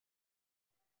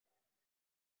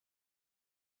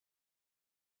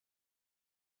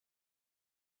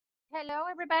Hello,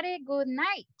 everybody. Good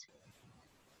night.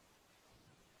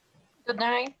 Good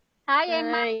night. Hi, Good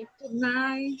Emma. night. Good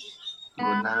night.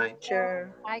 Good night.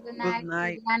 Sure. Hi, good Good night.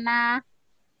 night. Diana.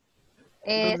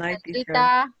 Good night, teacher.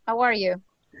 Sandrita, how are you?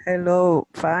 Hello.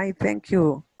 Fine, thank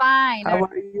you. Fine. How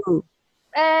are you?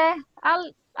 Uh,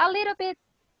 a little bit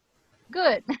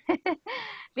good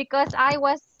because I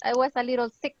was a little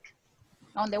sick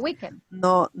on the weekend.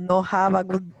 No have a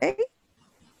good day?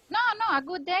 No, a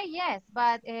good day, yes,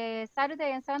 but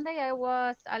Saturday and Sunday I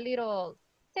was a little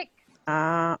sick.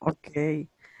 Okay.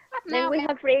 But Then now we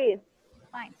have free.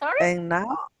 fine. Sorry? And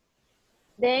now?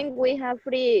 Then we have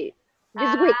free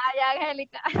this week. Yeah,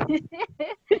 Angelica.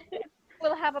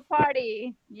 We'll have a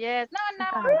party. Yes. No,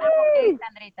 I'm okay,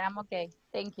 Sandrita. I'm okay.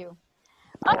 Thank you.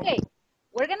 Okay,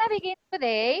 we're gonna begin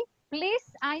today. Please,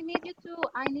 I need you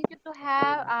to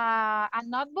have a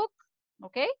notebook.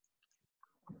 Okay.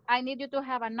 I need you to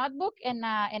have a notebook and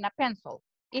a pencil,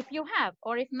 if you have,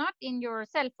 or if not, in your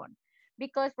cell phone,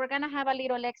 because we're gonna have a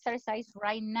little exercise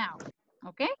right now.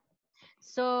 Okay.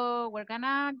 So we're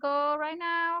gonna go right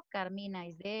now. Carmina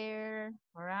is there.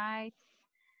 All right.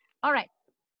 All right.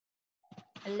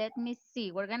 Let me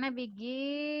see. We're gonna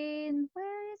begin.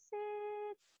 Where is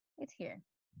it? It's here.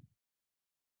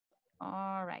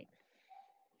 All right.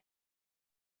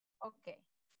 Okay.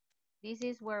 This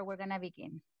is where we're gonna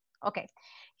begin. Okay.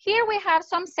 Here we have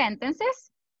some sentences.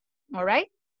 All right.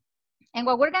 And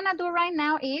what we're gonna do right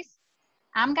now is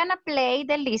I'm gonna play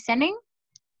the listening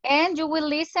and you will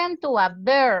listen to a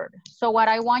verb. So what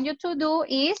I want you to do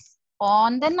is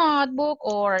on the notebook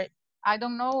or I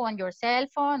don't know, on your cell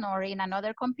phone or in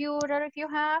another computer if you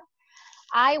have,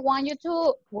 I want you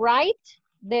to write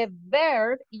the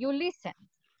verb you listen,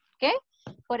 okay?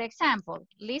 For example,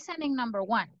 listening number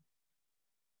 1.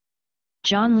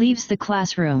 John leaves the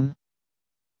classroom.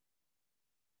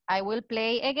 I will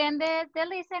play again the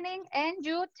listening and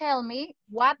you tell me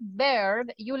what verb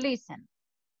you listen.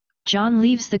 John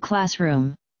leaves the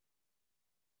classroom.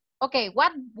 Okay,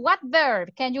 what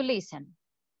verb can you listen?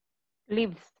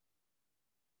 Leaves.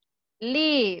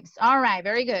 Leaves. All right,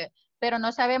 very good. Pero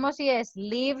no sabemos si es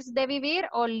leaves de vivir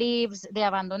o leaves de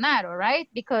abandonar, all right?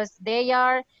 Because they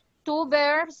are two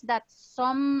verbs that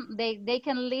they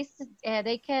can list,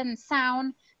 they can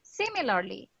sound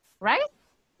similarly, right?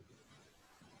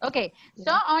 Okay,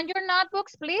 so on your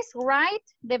notebooks, please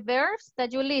write the verbs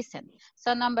that you listen.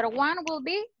 So number 1 will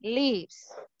be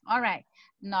leaves. All right,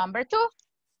 number 2.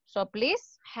 So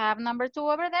please have number 2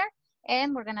 over there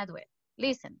and we're gonna do it.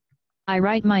 Listen. I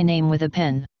write my name with a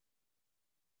pen.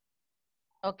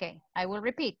 Okay, I will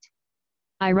repeat.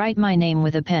 I write my name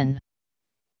with a pen.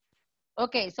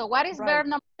 Okay, so what is verb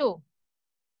number 2?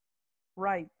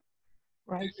 Right.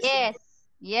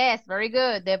 Yes, very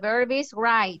good. The verb is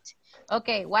write.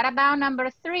 Okay, what about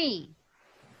number 3?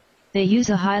 They use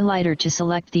a highlighter to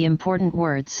select the important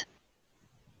words.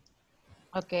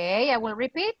 Okay, I will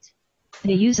repeat.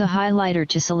 They use a highlighter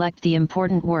to select the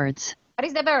important words. What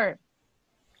is the verb?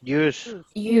 Use.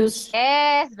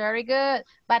 Yes, very good.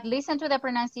 But listen to the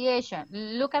pronunciation.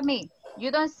 Look at me.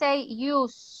 You don't say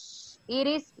use. It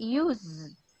is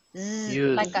use.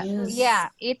 Use. Like yeah,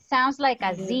 it sounds like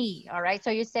a Z. All right.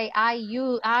 So you say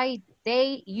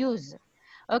they use.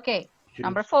 Okay. Use.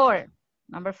 Number 4.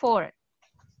 Number 4.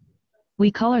 We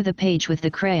color the page with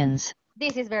the crayons.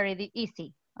 This is very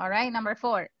easy. All right. Number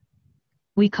 4.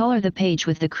 We color the page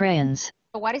with the crayons.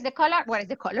 So what is the color? What is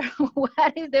the color?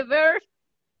 What is the verb?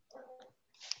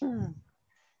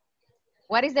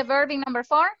 What is the verb in number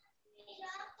 4?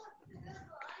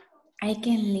 I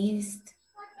can list.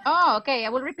 Oh, okay. I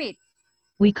will repeat.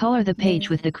 We color the page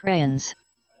with the crayons.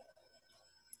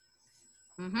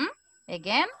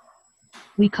 Again.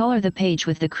 We color the page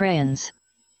with the crayons.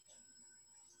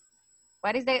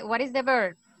 What is the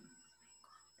verb?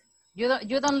 You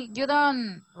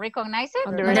don't recognize it?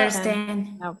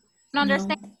 Understand. No. No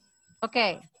understand. No.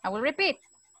 Okay, I will repeat.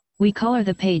 We color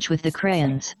the page with the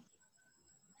crayons.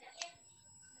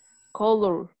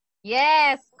 Color.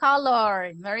 Yes,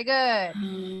 color. Very good.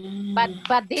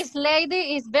 But this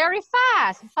lady is very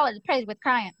fast. We color the page with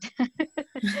crayons.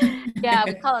 Yeah,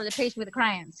 we color the page with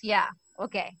crayons. Yeah,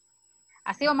 okay.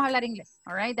 Así vamos a hablar inglés.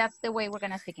 All right, that's the way we're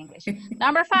gonna speak English.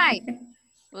 Number 5.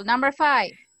 Number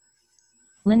 5.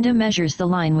 Linda measures the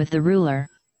line with the ruler.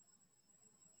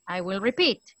 I will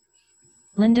repeat.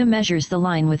 Linda measures the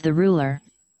line with the ruler.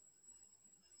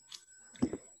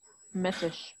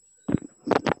 Message.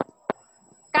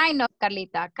 Kind of,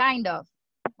 Carlita, kind of.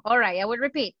 All right, I will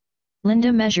repeat.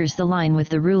 Linda measures the line with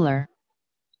the ruler.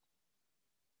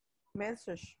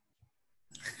 Message.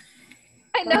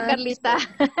 I know, Carlita.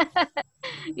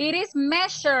 It is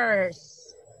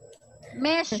measures.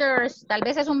 Measures. Tal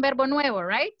vez es un verbo nuevo,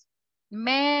 right?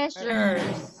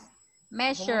 Measures.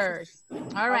 Measures.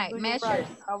 All right, measures.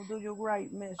 How do you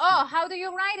write measure? Oh, how do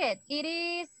you write it? It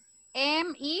is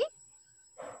M-E.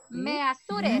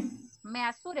 Measures.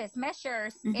 Measures.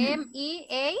 Measures.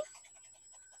 M-E-A.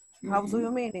 How do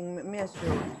you mean in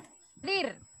measure?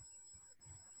 Medir.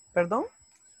 Perdón?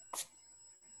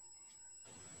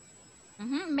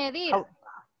 Medir.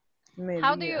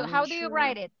 How do you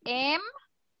write it?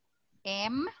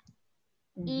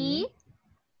 M-E.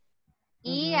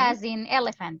 E as in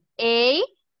elephant. A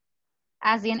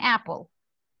as in apple.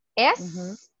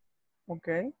 S.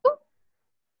 Okay.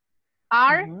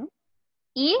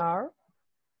 R-E.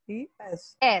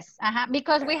 R-E-S. S.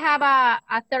 Because we have a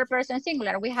third person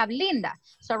singular. We have Linda.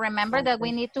 So remember that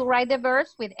we need to write the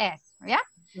verbs with S. Yeah?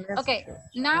 Okay.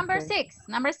 Number six.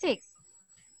 Number 6.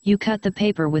 You cut the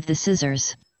paper with the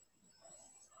scissors.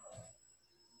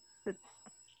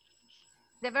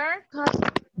 The verb?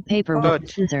 Paper with the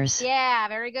scissors. Yeah,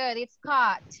 very good. It's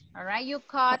cut. All right. You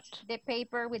cut the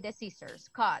paper with the scissors.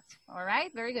 Cut. All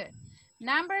right. Very good.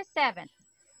 Number 7.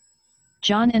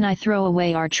 John and I throw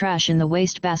away our trash in the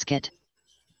waste basket.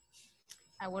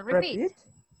 I will repeat.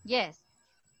 Yes.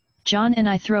 John and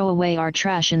I throw away our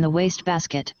trash in the waste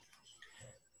basket.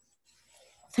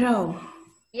 Throw.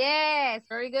 Yes,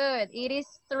 very good. It is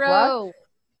throw. What?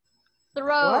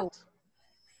 Throw. What?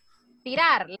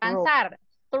 Tirar, lanzar.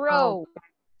 Throw.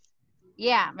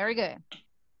 Yeah, very good.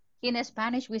 In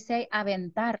Spanish, we say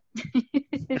aventar.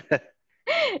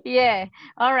 Yeah.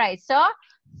 All right. So,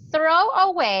 throw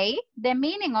away, the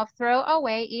meaning of throw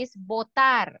away is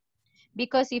botar.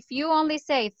 Because if you only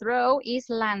say throw is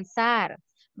lanzar.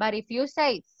 But if you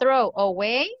say throw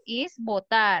away is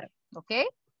botar. Okay?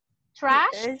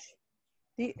 Trash.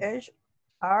 T-H-R-O-U?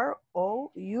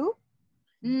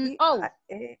 O.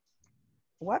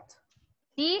 What?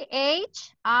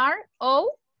 T-H-R-O-W.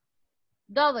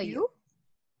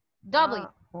 W.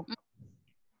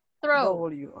 Throw.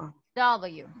 W.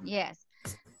 W, yes.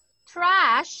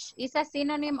 Trash is a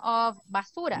synonym of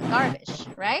basura, garbage,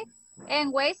 right?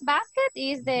 And waste basket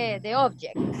is the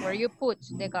object where you put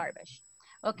the garbage.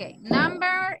 Okay,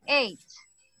 number 8.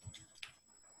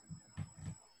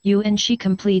 You and she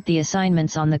complete the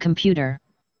assignments on the computer.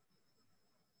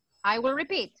 I will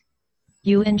repeat.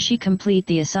 You and she complete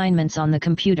the assignments on the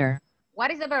computer.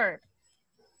 What is the verb?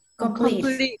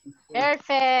 Complete.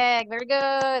 Perfect, very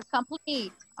good,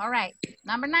 complete. All right,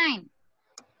 number 9.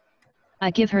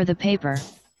 I give her the paper.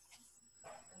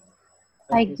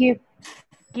 I give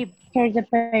her the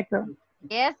paper.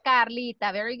 Yes,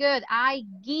 Carlita, very good. I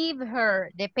give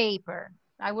her the paper.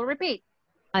 I will repeat.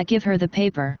 I give her the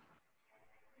paper.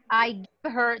 I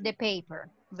give her the paper.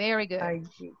 Very good.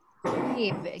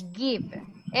 Give.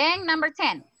 And number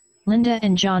 10. Linda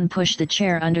and John push the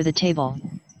chair under the table.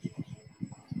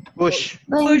 Push.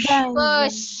 Push.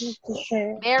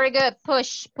 Very good.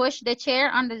 Push the chair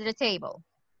under the table.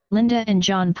 Linda and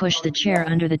John push the chair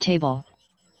under the table.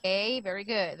 Okay, very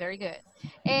good, very good.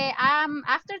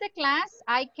 After the class,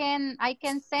 I can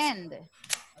send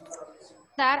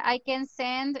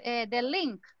the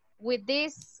link with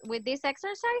this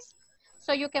exercise,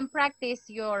 so you can practice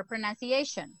your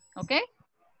pronunciation. Okay,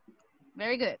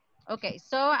 very good. Okay,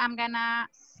 so I'm gonna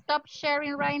stop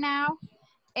sharing right now,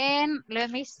 and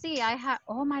let me see.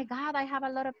 Oh my God, I have a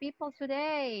lot of people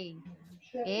today.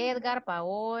 Edgar,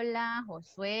 Paola,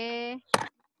 Josué,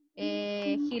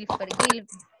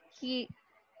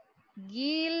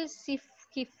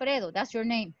 Gilfredo, that's your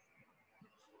name.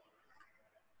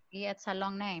 Yeah, it's a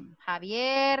long name.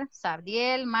 Javier,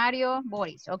 Sabdiel, Mario,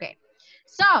 Boris. Okay.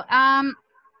 So,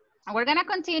 we're gonna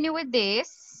continue with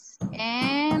this.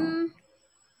 And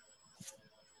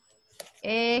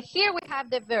here we have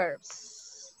the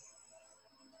verbs.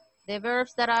 The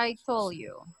verbs that I told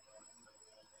you.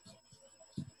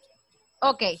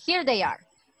 Okay, here they are,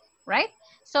 right?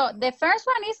 So the first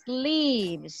one is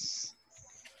leaves.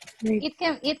 It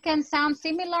can sound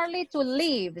similarly to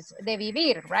leaves, de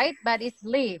vivir, right? But it's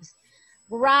leaves.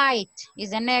 Write is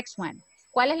the next one.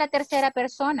 ¿Cuál es la tercera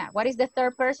persona? What is the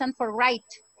third person for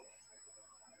write?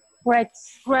 Write.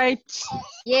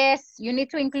 Yes, you need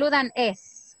to include an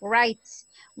S. Write.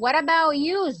 What about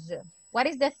use? What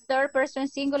is the third person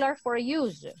singular for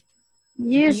use?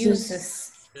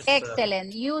 Uses.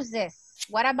 Excellent. Uses.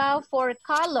 What about for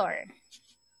color?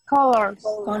 Colors.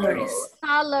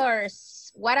 Colors.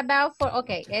 What about for,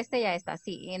 okay, este ya está,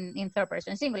 sí, in third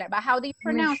person singular, but how do you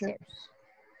pronounce it?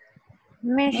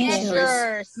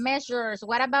 Measures.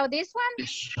 What about this one?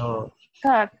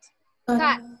 Cut.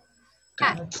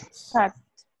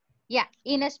 Yeah,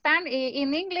 in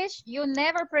English, you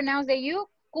never pronounce the U,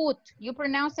 cut. You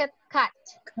pronounce it cut.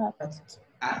 Cut.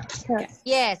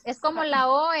 Yes, es como la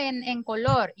O en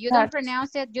color. You don't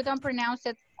pronounce it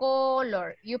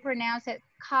color. You pronounce it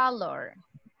color.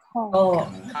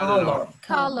 Color.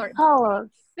 Color.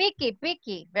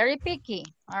 Picky, very picky.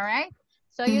 All right.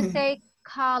 So you say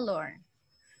color.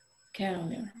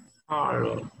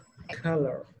 Color.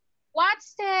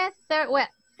 What's the third? Well,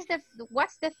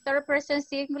 what's the third person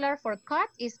singular for cut?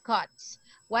 Is cuts.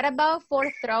 What about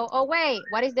for throw away?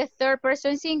 What is the third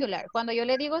person singular? Cuando yo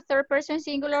le digo third person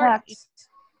singular,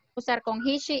 usar con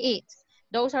he, she, it.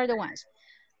 Those are the ones.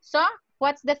 So,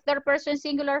 what's the third person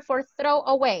singular for throw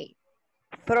away?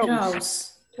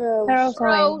 Throws.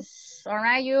 Throws. All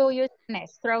right, you use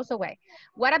next. Throws away.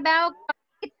 What about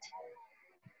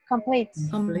Complete.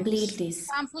 Completes.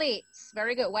 completes?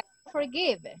 Very good. What about for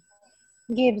give?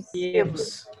 Gives.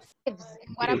 Gives. And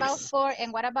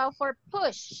what about for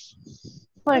push?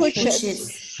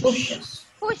 Pushes.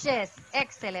 Pushes.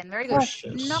 Excellent. Very good.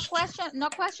 No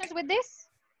questions with this?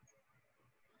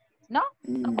 No?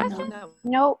 No questions?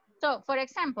 No. So, for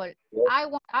example, I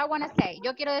want to say,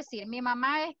 yo quiero decir, mi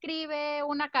mamá escribe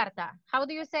una carta. How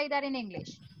do you say that in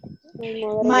English?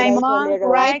 My mom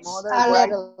writes a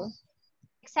letter.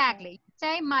 Exactly.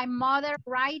 Say, my mother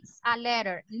writes a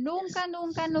letter. Nunca,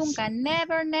 nunca, nunca,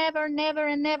 never, never, never,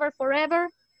 and never, forever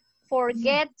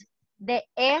forget the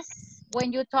S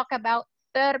when you talk about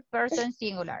third person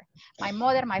singular. My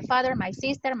mother, my father, my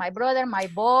sister, my brother, my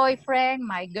boyfriend,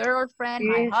 my girlfriend,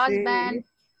 my husband.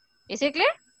 Is it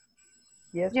clear?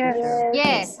 Yes.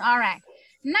 Yes. All right.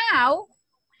 Now,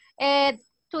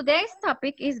 today's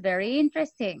topic is very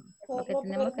interesting. Lo que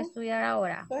tenemos que estudiar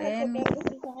ahora.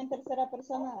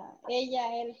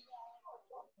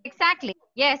 Exactly.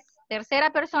 Yes.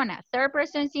 Tercera persona. Third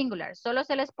person singular. Solo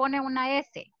se les pone una S.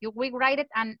 We write it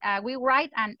and we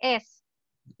write an S.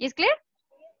 Is clear?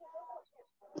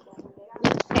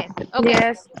 Yes. Okay.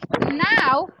 Yes.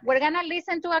 Now we're gonna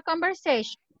listen to a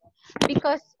conversation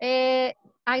because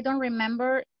I don't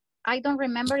remember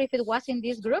if it was in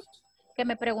this group que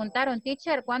me preguntaron,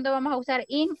 teacher, ¿cuándo vamos a usar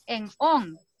in and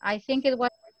on? I think it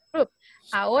was in this group.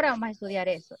 Ahora vamos a estudiar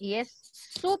eso y es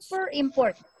super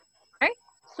important, right?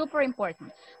 Super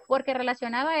important. Porque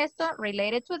relacionado a esto,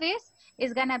 related to this,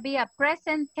 is gonna be a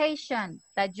presentation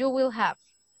that you will have.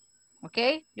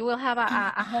 Okay? You will have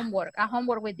a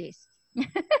homework with this.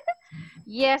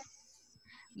 Yes.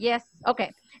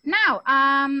 Okay. Now,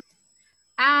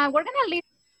 we're gonna leave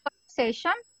the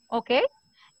conversation, okay?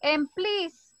 And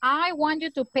please, I want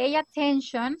you to pay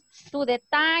attention to the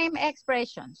time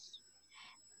expressions.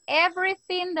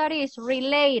 Everything that is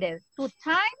related to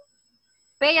time,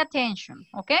 pay attention,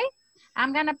 okay?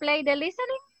 I'm gonna play the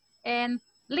listening and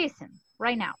listen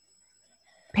right now.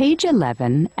 Page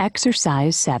 11,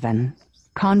 Exercise 7,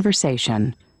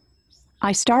 Conversation.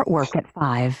 I start work at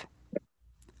 5.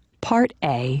 Part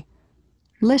A,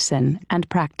 Listen and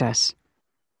Practice.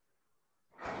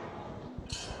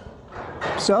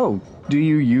 So, do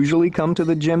you usually come to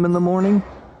the gym in the morning?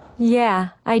 Yeah,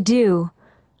 I do.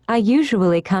 I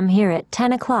usually come here at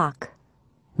 10 o'clock.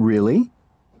 Really?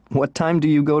 What time do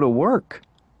you go to work?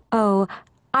 Oh,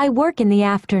 I work in the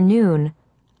afternoon.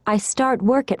 I start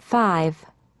work at 5.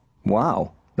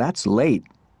 Wow, that's late.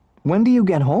 When do you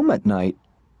get home at night?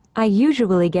 I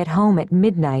usually get home at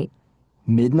midnight.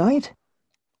 Midnight?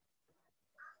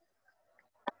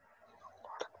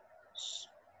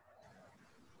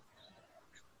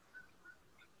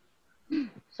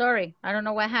 Sorry, I don't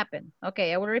know what happened.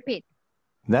 Okay, I will repeat.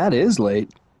 That is late.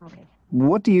 Okay.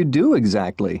 What do you do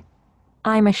exactly?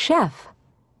 I'm a chef.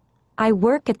 I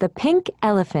work at the Pink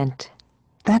Elephant.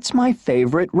 That's my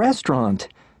favorite restaurant.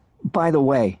 By the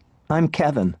way, I'm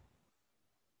Kevin.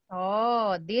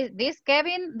 Oh, this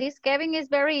Kevin is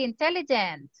very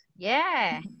intelligent.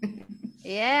 Yeah.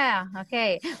 Yeah,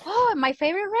 okay. Oh, my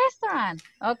favorite restaurant.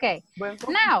 Okay.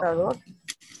 Now,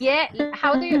 yeah,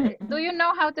 how do you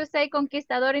know how to say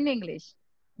conquistador in English?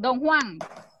 Don Juan.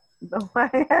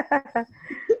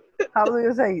 How do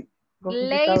you say?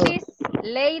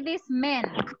 Ladies,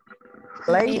 men.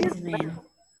 Ladies?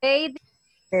 Ladies.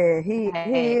 He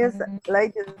is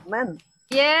ladies man.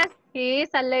 Yes, he is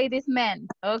a ladies man.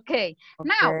 Okay.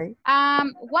 Now,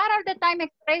 what are the time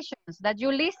expressions that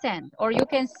you listen or you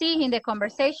can see in the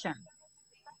conversation?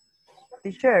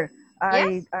 Teacher,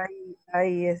 Yes?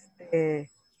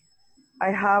 I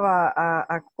have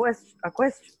a question.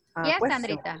 Yes,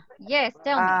 Sandrita. Yes,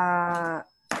 tell me.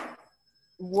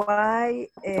 Why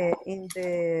in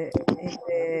the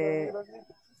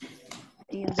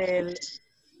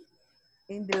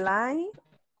line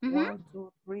 1,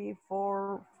 2, 3,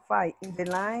 4, 5. In the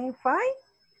line 5,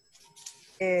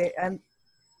 and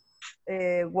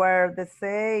where they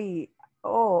say,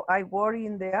 oh, I work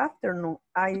in the afternoon.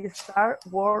 I start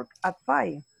work at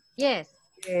 5. Yes.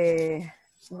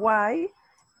 Why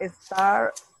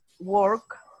start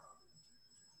work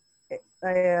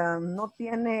no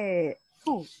tiene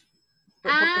to,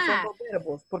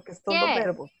 porque son dos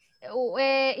verbos,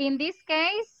 Yes. In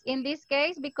this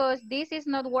case, because this is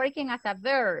not working as a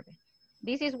verb.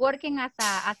 This is working as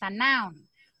a noun.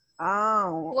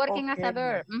 Working as a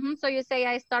verb. So you say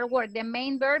I start work. The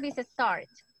main verb is start.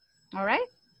 All right?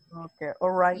 Okay,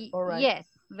 all right, all right. Yes,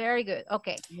 very good.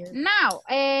 Okay. Yes. Now,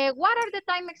 what are the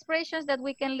time expressions that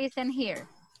we can listen here?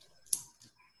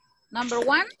 Number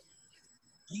one,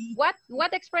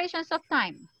 what expressions of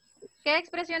time? ¿Qué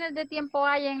expresiones de tiempo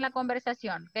hay en la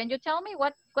conversación? Can you tell me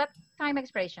what time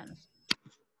expressions?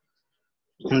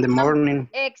 In the morning.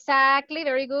 Exactly,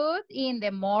 very good. In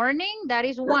the morning, that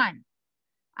is one.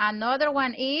 Another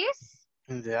one is?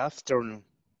 In the afternoon.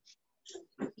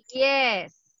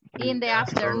 Yes, in the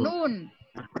afternoon.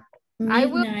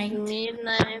 Midnight.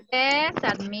 Midnight. Yes,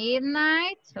 at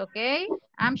midnight, okay?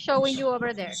 I'm showing you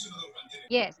over there.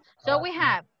 Yes, so we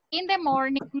have in the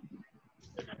morning,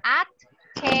 at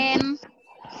 10,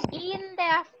 in the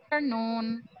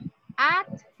afternoon, at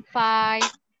 5,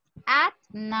 at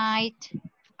night,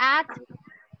 at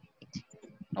 8,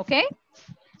 okay?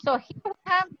 So here we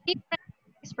have different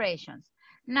expressions.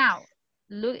 Now,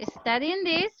 look, studying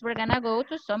this, we're gonna go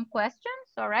to some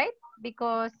questions, all right?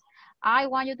 Because I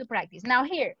want you to practice. Now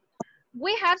here,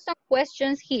 we have some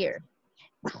questions here.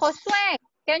 Josue,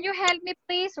 can you help me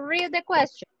please read the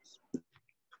questions?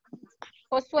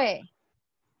 Josue.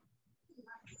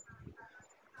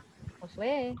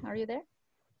 Josue, are you there?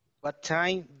 What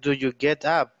time do you get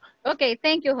up? Okay,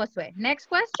 thank you, Josue. Next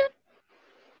question.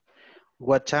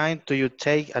 What time do you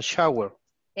take a shower?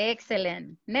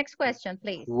 Excellent. Next question,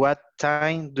 please. What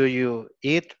time do you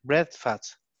eat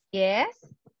breakfast? Yes.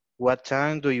 What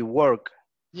time do you work?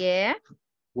 Yeah.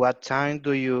 What time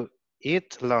do you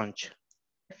eat lunch?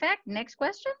 Perfect. Next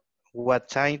question. What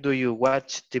time do you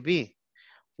watch TV?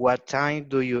 What time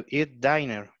do you eat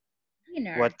dinner?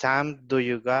 Dinner. What time do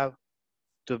you go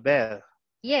to bed?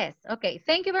 Yes. Okay.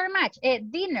 Thank you very much.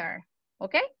 Dinner.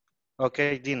 Okay.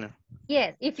 Okay, dinner.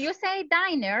 Yes. If you say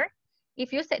diner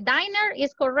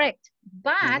is correct,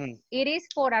 but it is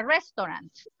for a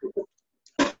restaurant.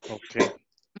 Okay.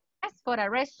 Yes, for a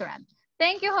restaurant.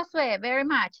 Thank you, Josue, very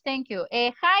much. Thank you.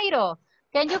 Jairo,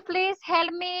 can you please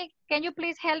help me? Can you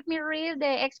please help me read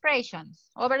the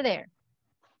expressions over there?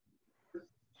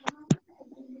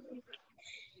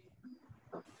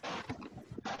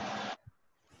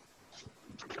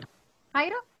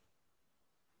 Jairo?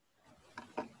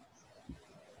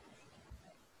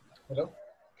 Hello?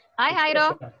 Hi,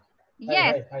 Jairo. Hi,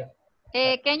 Yes.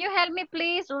 hi. Can you help me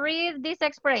please read these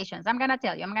expressions? I'm gonna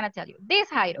tell you. This,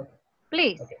 Jairo,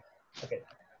 please. Okay.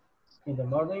 In the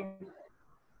morning,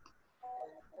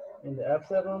 in the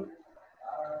afternoon,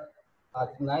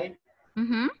 at night,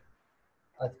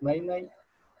 at midnight,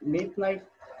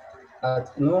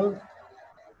 at noon,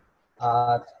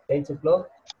 at 8 o'clock,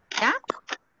 yeah,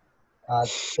 at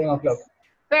 10 o'clock.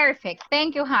 Perfect.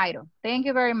 Thank you, Jairo. Thank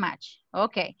you very much.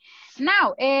 Okay.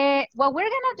 Now, what we're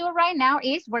going to do right now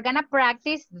is we're going to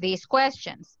practice these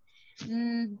questions.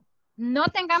 No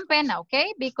tengan pena,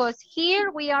 okay? Because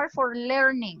here we are for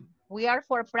learning. We are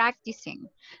for practicing.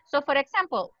 So, for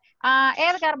example,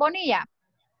 Edgar Bonilla,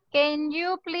 can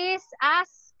you please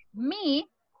ask me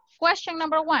question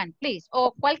number 1, please?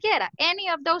 O cualquiera, any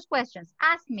of those questions.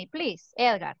 Ask me, please,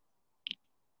 Edgar.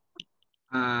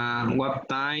 What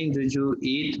time do you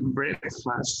eat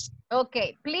breakfast?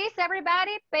 Okay, please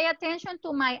everybody pay attention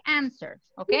to my answer,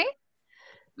 okay?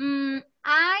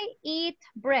 I eat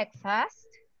breakfast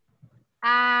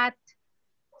at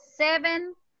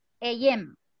 7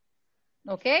 a.m.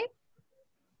 Okay?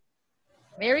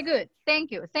 Very good.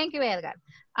 Thank you. Thank you, Edgar.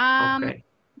 Okay.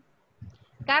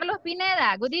 Carlos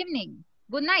Pineda, good evening.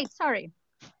 Good night, sorry.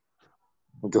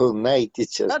 Good night,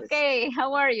 teacher. Okay,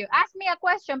 how are you? Ask me a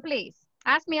question, please.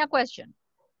 Ask me a question.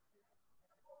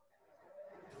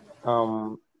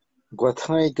 What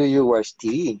time do you watch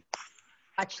TV?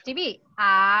 Watch TV.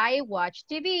 I watch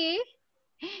TV.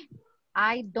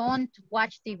 I don't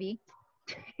watch TV.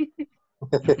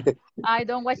 I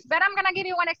don't watch, but I'm gonna give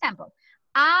you one example.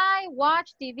 I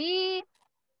watch TV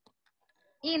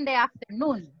in the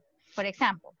afternoon, for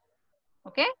example.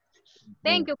 Okay?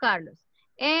 Thank you, Carlos.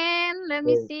 And let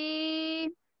me see.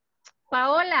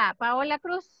 Paola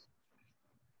Cruz.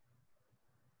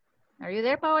 Are you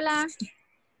there, Paola?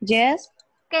 Yes.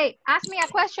 Okay, ask me a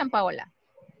question, Paola.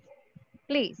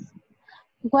 Please.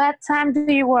 What time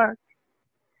do you work?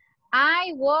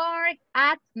 I work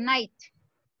at night.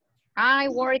 I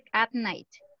work at night.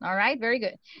 All right, very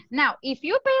good. Now, if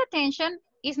you pay attention,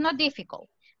 it's not difficult.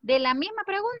 De la misma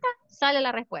pregunta, sale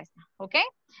la respuesta. Okay?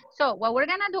 So, what we're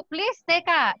gonna do, please take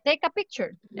a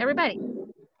picture. Everybody,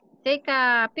 take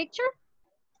a picture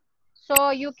so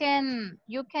you can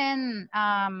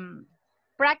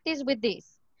practice with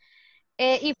this.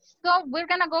 We're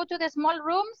gonna go to the small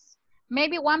rooms.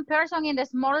 Maybe one person in the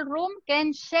small room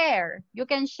can share. You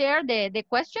can share the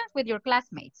questions with your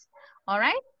classmates. All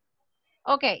right?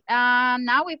 Okay,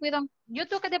 now if we don't, you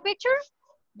took the picture?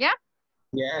 Yeah?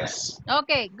 Yes.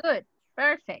 Okay, good,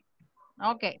 perfect.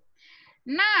 Okay,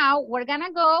 now we're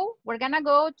gonna go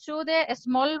to the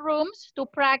small rooms to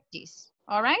practice,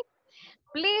 all right?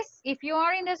 Please, if you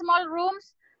are in the small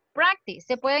rooms, practice.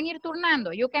 Se pueden ir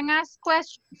turnando. You can ask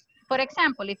questions. For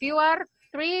example, if you are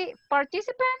 3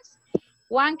 participants,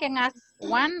 one can ask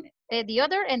one, the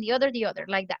other, and the other,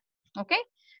 like that, okay?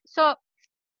 So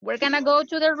we're gonna go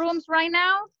to the rooms right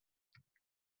now.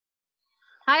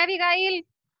 Hi, Abigail.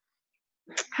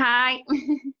 Hi.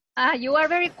 You are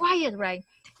very quiet, right?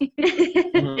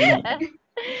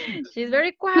 She's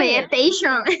very Pay quiet.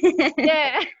 attention.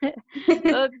 Yeah.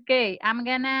 Okay, I'm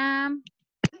gonna,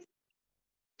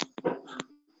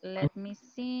 let me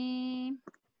see.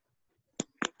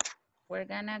 We're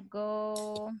gonna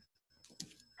go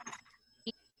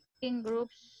in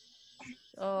groups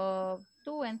of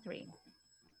 2 and 3.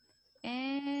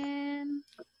 And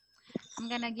I'm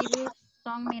gonna give you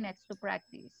some minutes to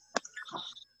practice.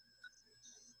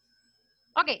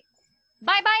 Okay,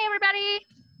 bye-bye, everybody.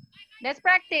 Let's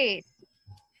practice.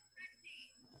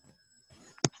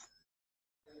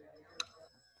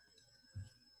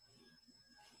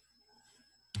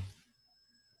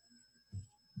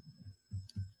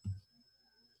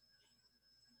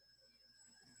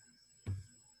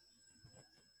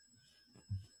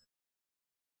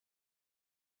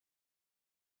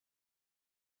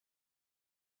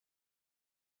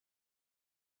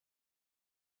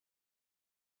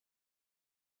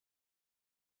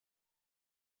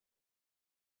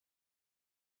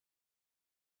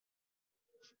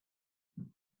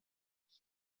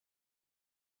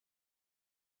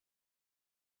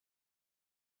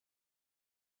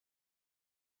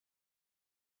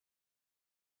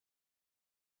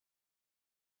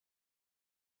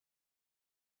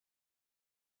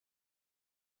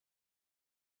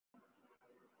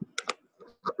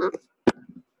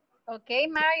 Okay,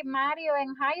 Mario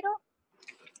and Jairo.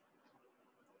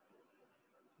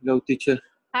 Hello, teacher.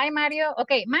 Hi, Mario.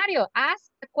 Okay, Mario, ask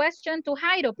a question to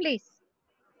Jairo, please.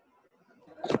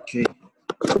 Okay.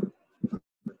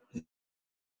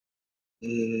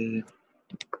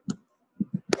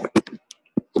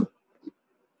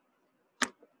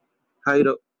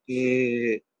 Jairo,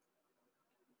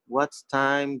 what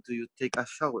time do you take a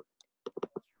shower?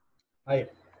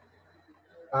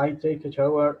 I take a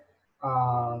shower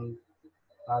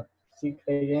at 6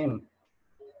 a.m.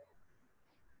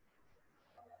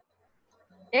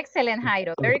 Excellent,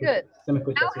 Jairo. Very good. Se me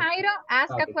escucha, Now, sí. Jairo,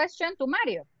 ask a Okay. question to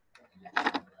Mario.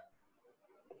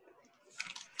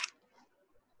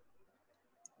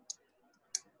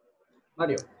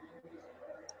 Mario,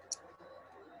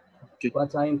 Okay. what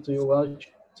time do you watch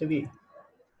TV?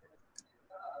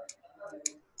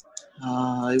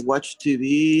 I watch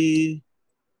TV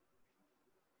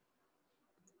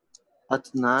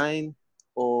at 9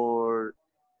 or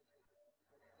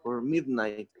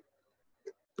midnight.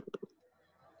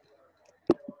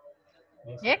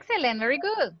 Excellent, very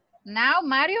good. Now,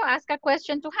 Mario, ask a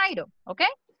question to Jairo, okay?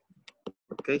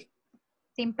 Okay.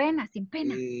 Sin pena, sin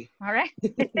pena. All right.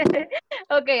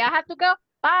 Okay, I have to go.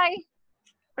 Bye.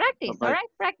 Practice, Bye-bye. all right?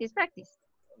 Practice, practice.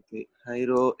 Okay,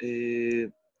 Jairo,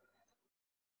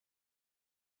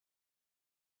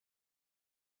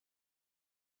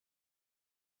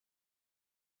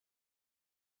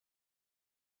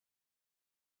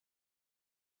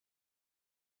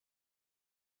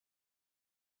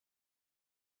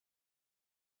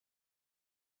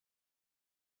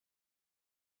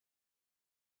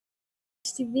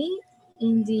 TV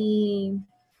in the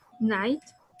night.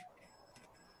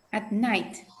 At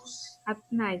night. At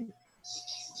night.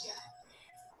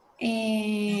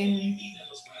 And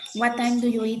what time do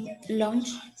you eat lunch?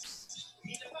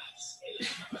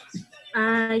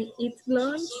 I eat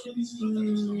lunch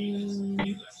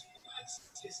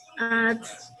at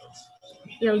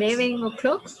 11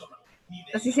 o'clock.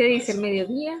 Así se dice, el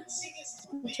mediodía.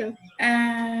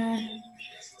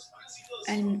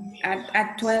 And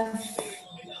at 12.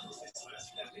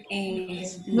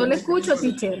 No le escucho,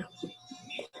 teacher.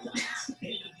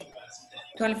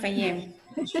 12 a.m.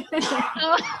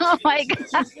 Oh my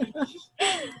God.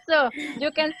 So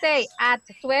you can say at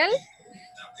 12,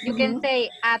 you can say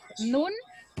at noon,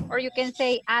 or you can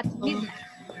say at midnight.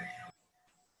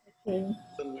 Okay.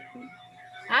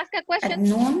 Ask a At question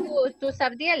noon. to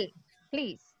Sabdiel,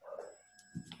 please.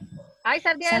 Hi,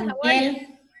 Sabdiel, how are you?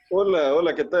 Samuel. Hola,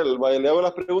 hola, ¿qué tal? Vaya, le hago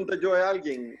las preguntas yo a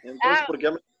alguien, entonces, Ah, porque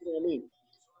ya me tienen a mí.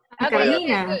 okay, Vaya, okay,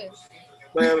 Carolina. good.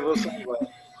 vaya, Rosalba.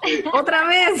 Otra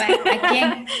vez. ¿A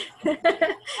quién?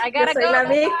 I Yo gotta soy go, la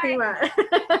bye-bye. víctima.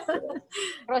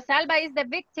 Rosalba is the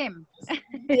victim.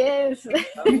 Yes.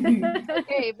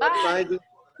 Okay, What bye. night do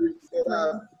you get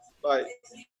up? Bye.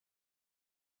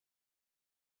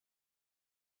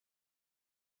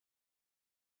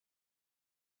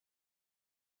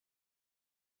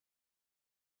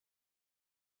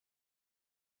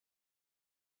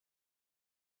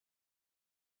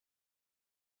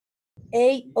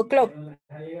 Eight o'clock.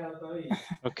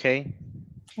 Okay.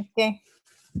 Okay.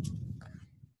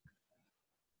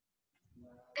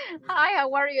 Hi,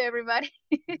 how are you, everybody?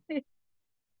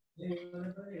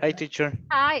 Hi, teacher.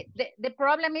 Hi, the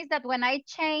problem is that when I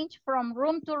change from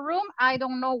room to room, I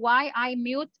don't know why I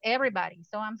mute everybody,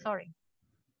 so I'm sorry.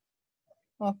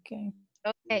 Okay.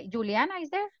 Okay, Juliana is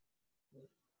there?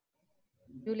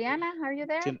 Juliana, are you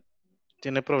there?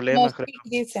 Tiene No problemas, creo. speak,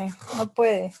 dice. No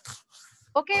puede.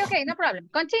 Okay, okay, no problem.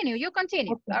 Continue, you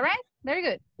continue. Okay. All right, very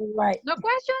good. Right. No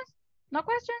questions? No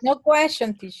questions? No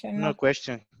question, teacher. No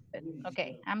question.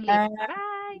 Okay, I'm leaving. Uh,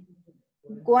 Bye.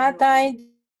 what time?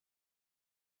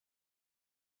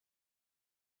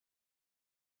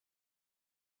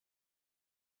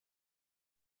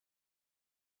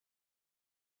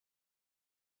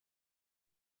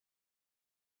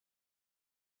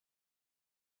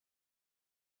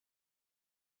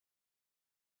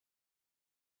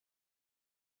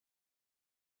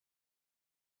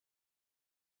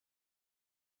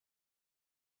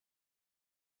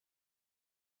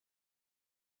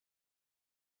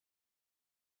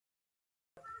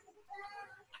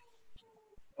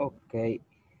 Ok.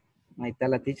 Ahí está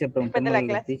la teacher, preguntémosle a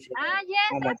la teacher. Ah,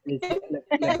 yes. A la teacher le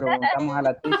preguntamos a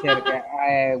la teacher que,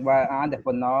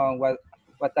 después no,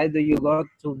 what time do you go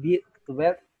to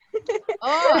bed?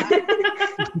 Oh,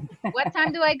 what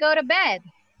time do I go to bed?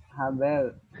 A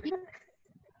ver.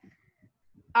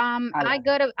 I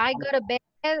go to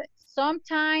bed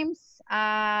sometimes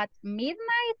at midnight.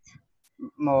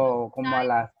 Como a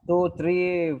las 2,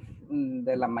 3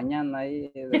 de la mañana.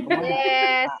 Ahí, ¿cómo es?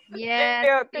 Yes, yes.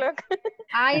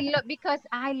 Because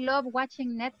I love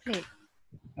watching Netflix.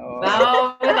 Oh.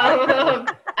 No,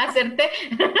 acerté.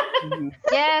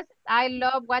 Yes, I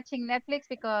love watching Netflix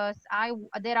because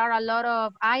there are a lot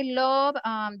of I love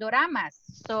doramas.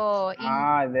 So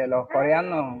De los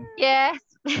coreanos. yes.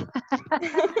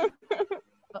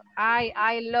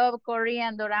 I love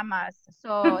Korean doramas.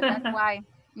 So that's why.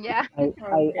 Yeah. I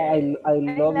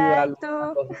love you like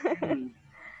to.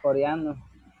 coreano.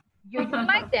 You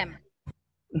like them?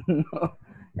 No.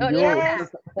 Oh, You. Laura,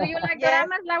 do you like Yes.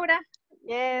 doramas, Laura?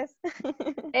 Yes.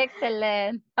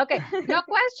 Excellent. Okay. No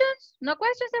questions? No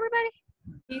questions, everybody?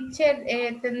 Teacher,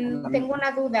 tengo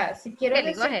una duda. Si quiero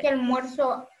Kelly, go decir ahead. que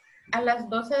almuerzo a las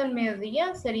 12 del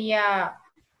mediodía, sería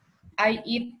I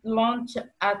eat lunch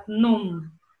at noon.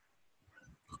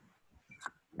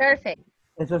 Perfect.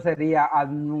 Eso sería a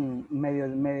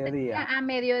mediodía. A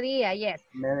mediodía, yes.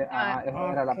 Esa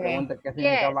era la pregunta que Yes.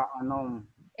 significaba no.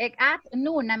 At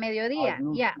noon, a mediodía. At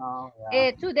noon. Yeah. Oh,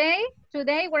 yeah.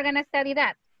 Today we're going to study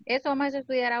that. Eso vamos a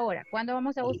estudiar ahora. ¿Cuándo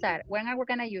vamos a usar? When are we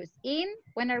going to use in?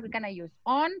 When are we going to use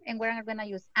on? And when are we going to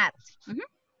use at?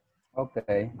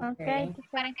 Okay. Okay.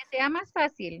 Para que sea más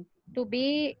fácil, to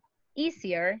be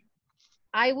easier,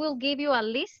 I will give you a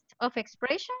list of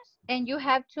expressions and you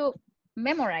have to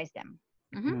memorize them.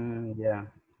 Yeah.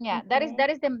 Yeah, that is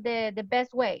the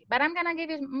best way. But I'm gonna give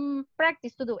you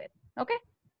practice to do it. Okay?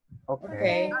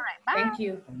 Okay. All right. Bye. Thank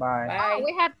you. Bye. Oh,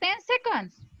 we have 10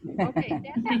 seconds. Okay, 10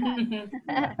 seconds.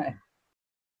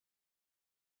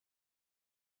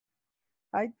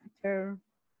 Hi, teacher.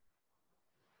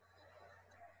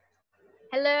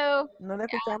 Hello. No le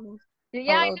escuchamos.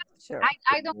 Yeah, Hello, teacher.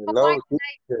 I don't know Hello, why.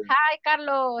 teacher. Hi,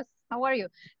 Carlos. How are you?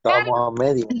 Estamos a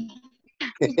medio.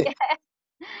 Yes.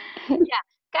 Yeah.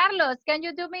 Carlos, can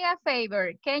you do me a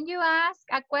favor? Can you ask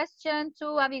a question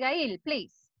to Abigail,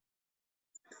 please?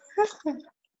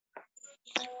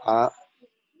 I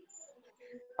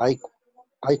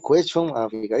question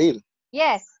Abigail.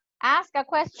 Yes, ask a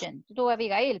question to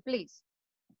Abigail, please.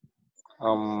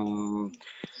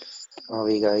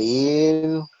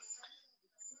 Abigail.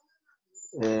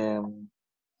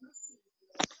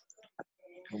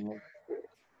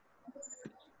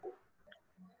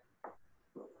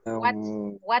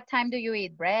 What time do you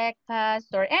eat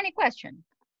breakfast or any question?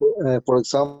 For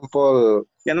example,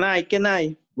 Can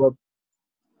I?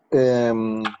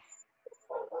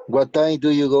 What time do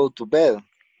you go to bed?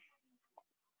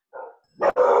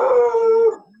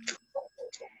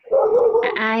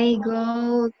 I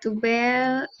go to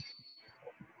bed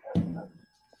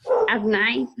at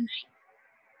night.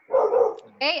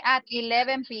 Okay, at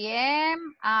 11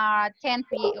 p.m., 10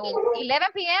 p.m., 11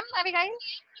 p.m., Abigail?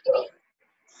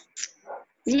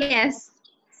 Yes.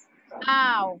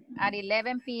 Wow, at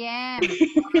 11 p.m.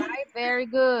 All right, very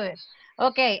good.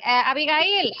 Okay,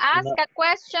 Abigail, ask a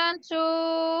question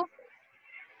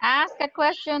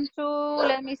to,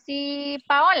 let me see,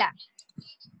 Paola.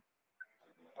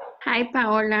 Hi,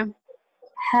 Paola.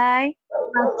 Hi.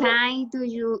 What time do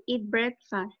you eat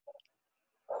breakfast?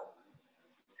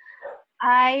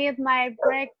 I eat my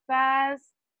breakfast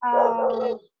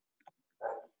 4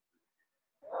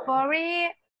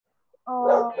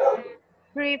 or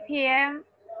 3 p.m.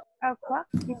 o'clock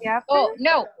in the afternoon. Oh,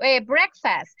 no,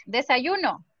 breakfast,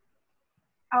 desayuno.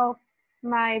 Oh,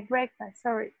 my breakfast,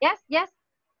 sorry. Yes.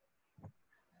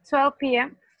 12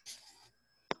 p.m.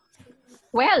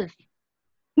 12.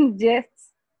 Yes.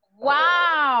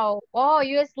 Wow. Oh,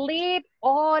 you sleep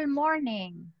all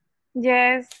morning.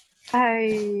 Yes,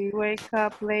 I wake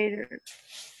up later.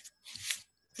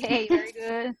 Okay, very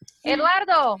good.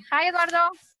 Eduardo. Hi,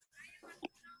 Eduardo.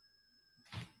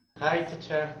 Hi,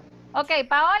 teacher. Okay,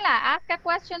 Paola, ask a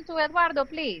question to Eduardo,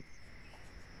 please.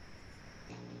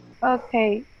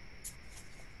 Okay.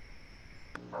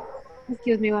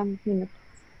 Excuse me 1 minute.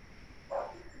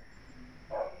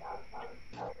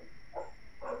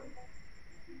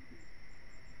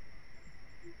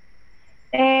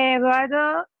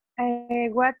 Eduardo,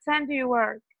 what time do you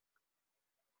work?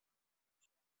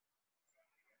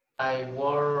 I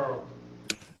work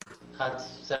at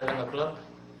 7 o'clock.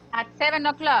 At 7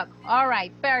 o'clock. All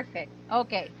right, perfect.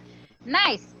 Okay,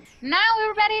 nice. Now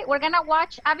we're ready. We're going to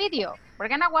watch a video. We're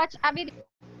going to watch a video.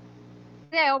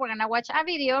 We're going to watch a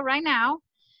video right now.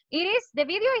 The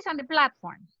video is on the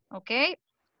platform, okay?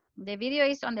 The video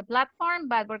is on the platform,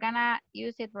 but we're going to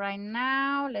use it right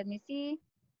now. Let me see.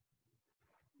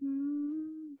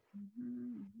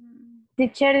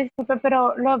 Teacher, disculpe,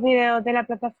 pero los videos de la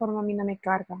plataforma a mí no me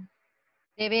cargan.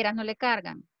 ¿De veras no le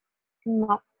cargan?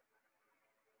 No.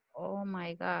 Oh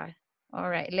my God. All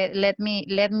right. Let me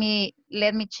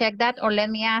check that, or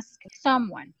let me ask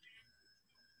someone.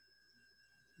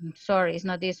 Sorry, it's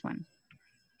not this one.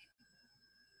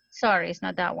 Sorry, it's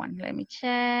not that one. Let me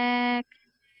check.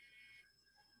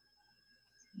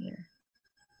 Here.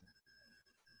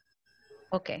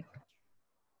 Okay.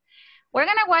 We're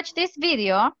gonna watch this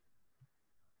video.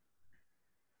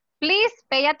 Please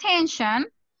pay attention.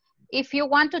 If you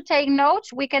want to take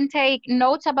notes, we can take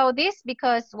notes about this,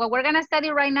 because what we're gonna study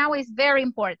right now is very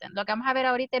important. Lo que vamos a ver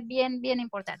ahorita es bien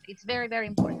importante. It's very, very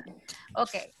important.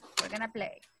 Okay, we're gonna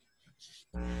play.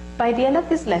 By the end of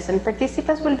this lesson,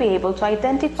 participants will be able to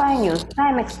identify and use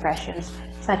time expressions,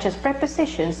 such as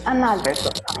prepositions and adverbs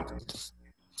of time.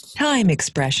 Time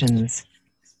expressions.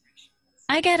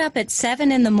 I get up at 7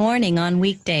 in the morning on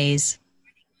weekdays.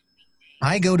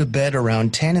 I go to bed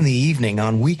around 10 in the evening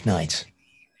on weeknights.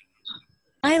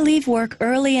 I leave work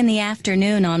early in the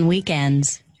afternoon on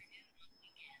weekends.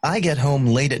 I get home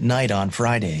late at night on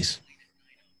Fridays.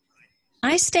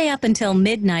 I stay up until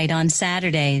midnight on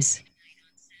Saturdays.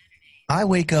 I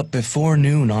wake up before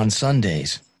noon on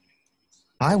Sundays.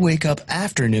 I wake up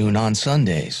after noon on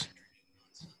Sundays.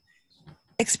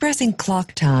 Expressing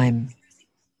clock time.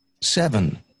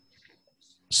 7.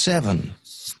 7.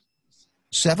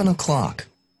 7 o'clock.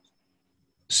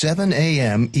 7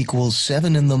 a.m. equals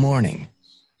 7 in the morning.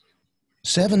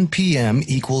 7 p.m.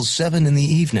 equals 7 in the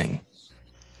evening.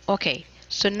 Okay,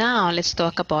 so now let's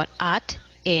talk about at,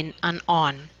 in, and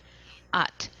on.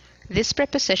 At. This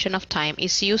preposition of time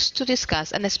is used to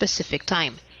discuss a specific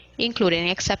time, including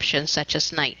exceptions such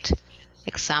as night.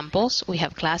 Examples: we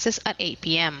have classes at 8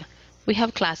 p.m. We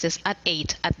have classes at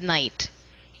 8 at night.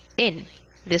 In.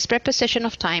 This preposition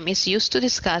of time is used to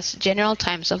discuss general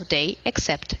times of day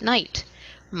except night,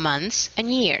 months,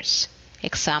 and years.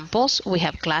 Examples: we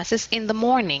have classes in the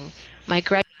morning. My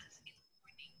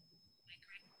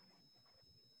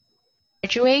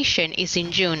graduation is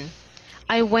in June.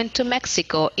 I went to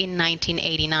Mexico in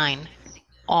 1989.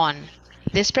 On.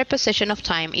 This preposition of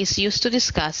time is used to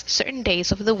discuss certain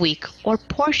days of the week or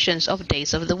portions of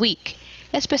days of the week,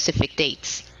 specific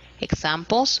dates.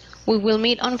 Examples: we will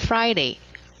meet on Friday.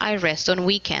 I rest on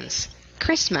weekends.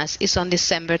 Christmas is on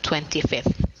December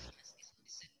 25th.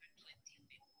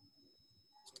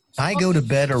 I go to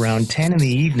bed around 10 in the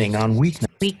evening on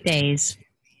weeknights. Weekdays.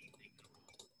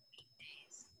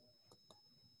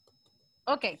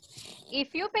 Okay,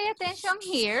 if you pay attention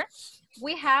here,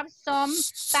 we have some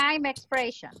time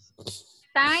expressions.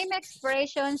 Time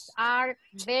expressions are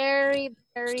very,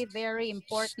 very, very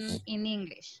important in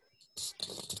English.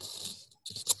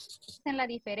 En la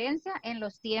diferencia en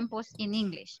los tiempos in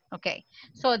English. Okay,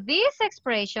 so these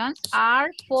expressions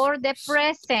are for the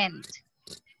present.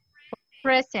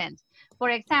 Present.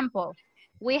 For example,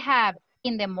 we have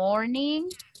in the morning,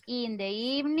 in the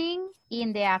evening,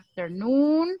 in the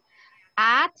afternoon,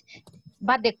 at,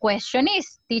 but the question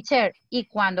is, teacher, ¿y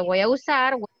cuándo voy a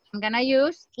usar? When I'm gonna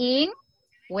use in,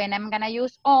 when I'm gonna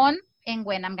use on, and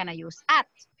when I'm gonna use at?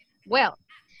 Well,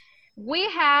 we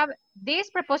have these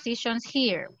prepositions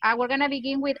here. We're gonna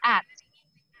begin with at.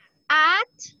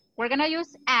 At, we're gonna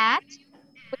use at.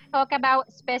 We talk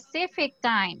about specific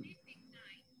time.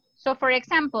 So for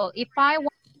example, if I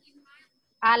want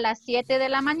a las 7 de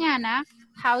la mañana,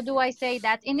 how do I say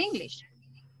that in English?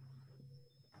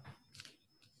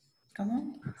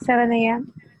 ¿Cómo? 7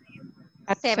 a.m.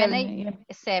 At 7 a.m.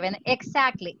 7,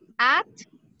 exactly. At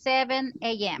 7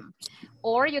 a.m.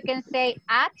 Or you can say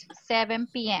at 7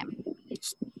 p.m.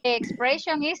 The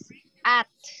expression is at.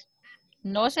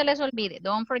 No se les olvide.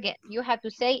 Don't forget. You have to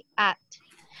say at.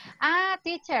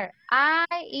 Teacher, I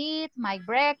eat my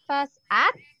breakfast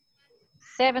at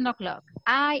 7 o'clock.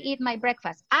 I eat my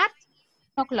breakfast at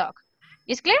 7 o'clock.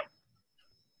 Is clear?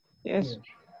 Yes.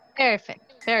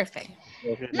 Perfect, perfect.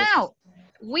 Now,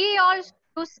 we also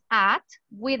use at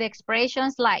with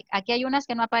expressions like, aquí hay unas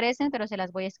que no aparecen, pero se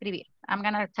las voy a escribir. I'm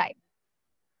gonna type.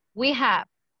 We have,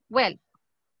 well,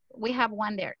 we have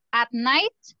one there. At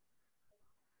night,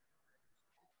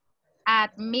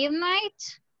 at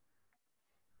midnight,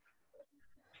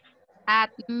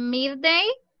 at midday,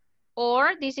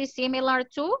 or this is similar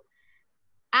to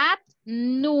at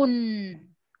noon,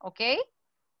 okay?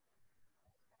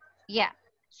 Yeah,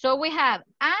 so we have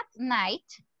at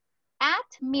night, at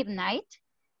midnight,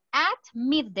 at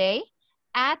midday,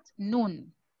 at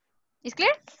noon. Is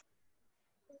clear?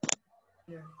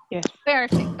 Yes.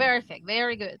 Perfect, perfect,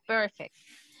 very good, perfect.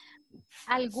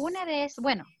 Alguna de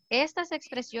bueno, estas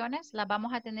expresiones las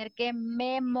vamos a tener que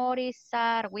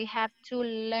memorizar. We have to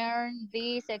learn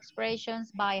these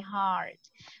expressions by heart.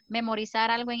 Memorizar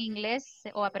algo en inglés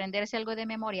o aprenderse algo de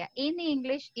memoria in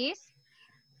English is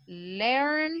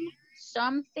learn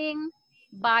something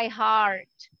by heart.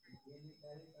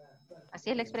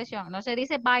 Así es la expresión. No se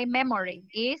dice by memory.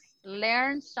 Is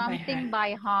learn something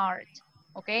by heart.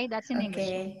 Okay, that's in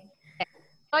English.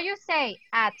 So you say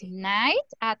at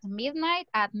night, at midnight,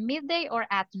 at midday, or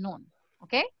at noon.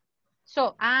 Okay?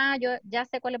 So, yo ya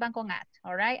sé cuáles van con at.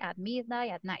 All right? At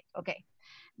midnight, at night. Okay.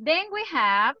 Then we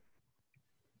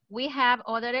have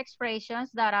other expressions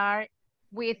that are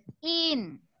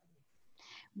within.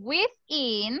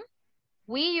 Within,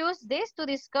 we use this to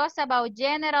discuss about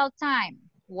general time.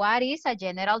 What is a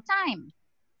general time?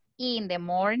 In the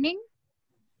morning,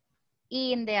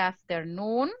 in the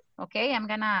afternoon. Okay, I'm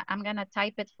gonna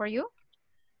type it for you.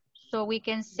 So we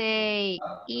can say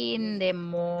in the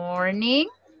morning,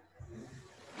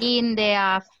 in the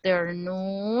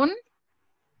afternoon,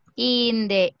 in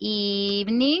the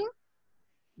evening,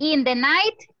 in the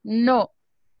night, no.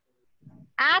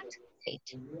 At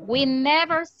night. We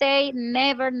never say,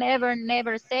 never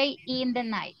say in the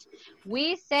night.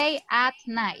 We say at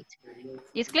night.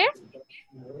 Is clear?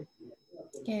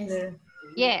 Yes.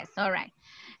 Yes, all right.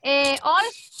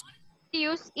 Also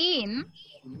use in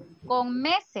con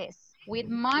meses, with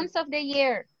months of the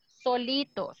year,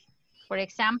 solitos. For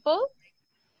example,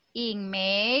 in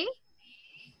May,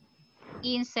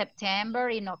 in September,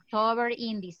 in October,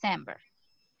 in December.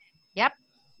 Yep,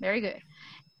 very good.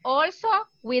 Also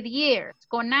with years,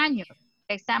 con años.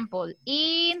 For example,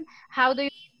 in, how do you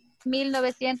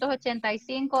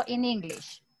 1985 in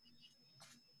English?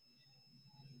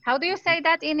 How do you say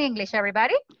that in English,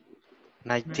 everybody?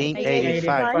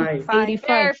 1985.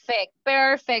 Perfect,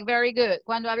 perfect, very good.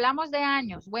 Cuando hablamos de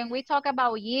años, when we talk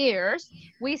about years,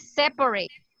 we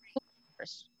separate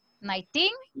years.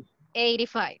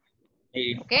 1985,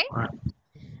 okay?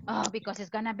 Oh, because it's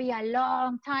gonna be a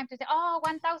long time to say, oh,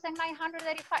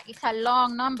 1985. It's a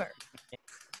long number.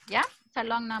 Yeah, it's a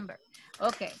long number.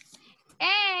 Okay.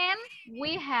 And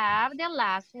we have the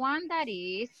last one that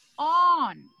is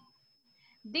on.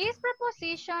 This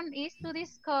preposition is to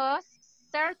discuss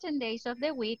certain days of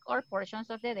the week or portions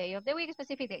of the day of the week,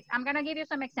 specific days. I'm going to give you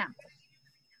some examples.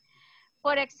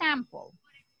 For example,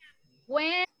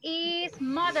 when is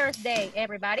Mother's Day,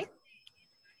 everybody?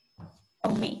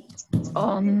 On May.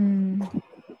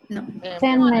 No.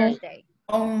 Mother's Day.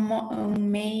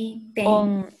 On May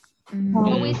 10.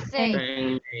 So we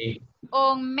say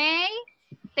on May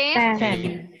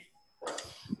 10.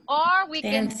 Or we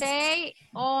can 10th. say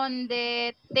on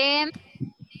the 10th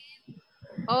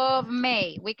of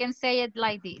May. We can say it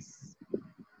like this.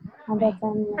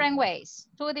 Different ways,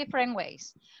 two different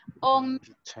ways. On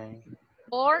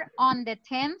or on the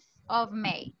 10th of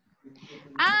May.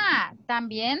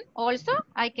 También also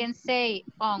I can say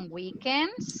on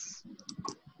weekends.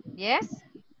 Yes.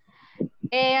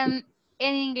 En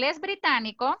inglés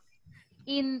británico,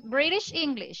 in British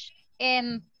English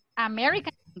and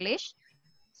American English,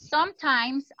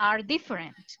 sometimes are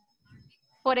different.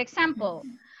 For example,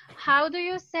 how do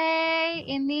you say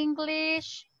in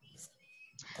English?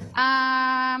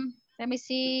 Let me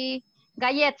see.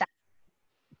 Galleta.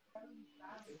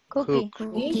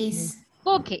 Cookies.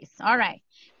 Cookies. All right.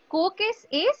 Cookies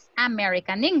is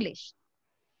American English.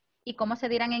 ¿Y cómo se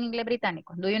dirán en inglés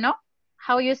británico? Do you know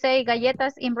how you say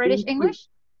galletas in British English?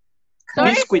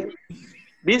 Sorry? Biscuit.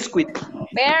 Biscuit.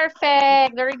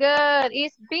 Perfect. Very good.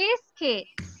 It's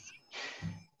biscuits.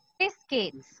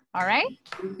 Biscuits. All right.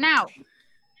 Now,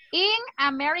 in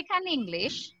American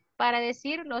English, para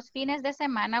decir los fines de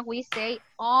semana, we say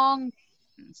on.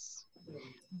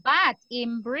 But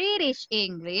in British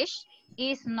English,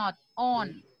 it's not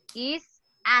on, it's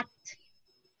at.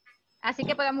 Así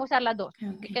que podemos usar las dos.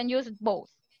 Okay. You can use both,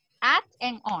 at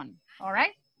and on. All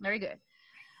right, very good.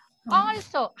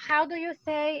 Also, how do you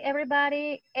say,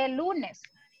 everybody, el lunes?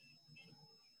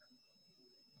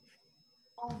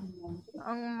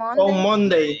 On Monday. On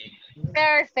Monday.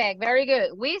 Perfect, very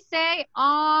good. We say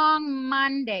on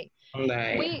Monday.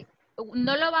 Monday.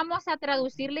 No lo vamos a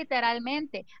traducir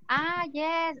literalmente.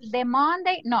 Yes, the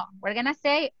Monday. No, we're gonna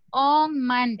say on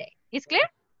Monday. Is clear?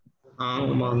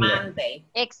 On Monday.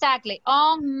 Exactly,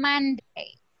 on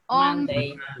Monday. On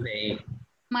Monday.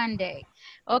 Monday.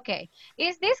 Okay.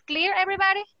 Is this clear,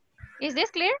 everybody? Is this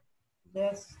clear?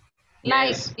 Yes.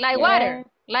 Like water.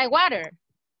 Like water.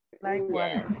 Like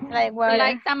water. Like water.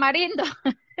 Like tamarindo.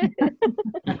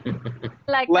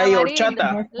 Like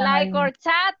horchata. Like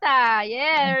horchata.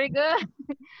 Yeah, very good.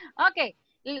 Okay.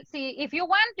 See, if you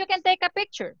want, you can take a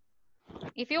picture.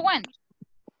 If you want.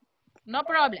 No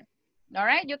problem. All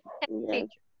right? You can take a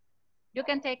picture. You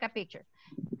can take a picture.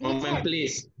 Moment,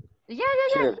 please. Yeah.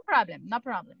 No problem. No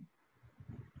problem.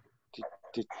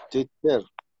 Teacher,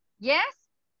 Yes.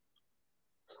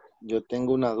 yo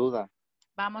tengo una duda.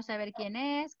 Vamos a ver quién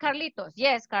es. Carlitos.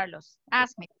 Yes, Carlos.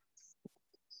 Ask me.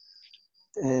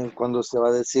 Cuando se va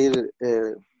a decir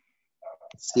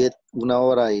 1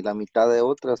 hora y la mitad de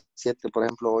otra, 7, por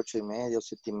ejemplo, 8:30,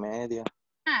 7:30.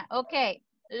 Ok.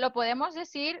 Lo podemos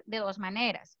decir de dos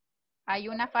maneras. Hay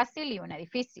una fácil y una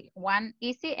difícil. One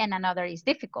easy and another is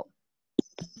difficult.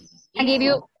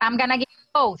 I'm gonna give you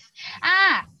both.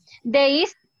 The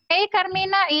easy way,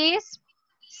 Carmina, is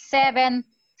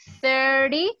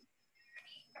 7:30.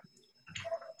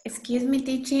 Excuse me,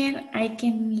 teacher. I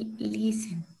can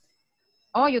listen.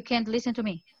 Oh, you can't listen to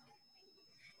me.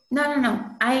 No.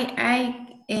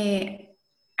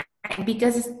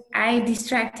 Because I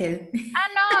distracted.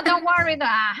 No, don't worry.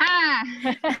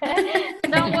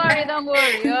 Don't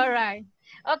worry. All right.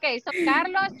 Okay, so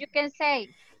Carlos, you can say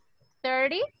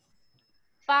 30,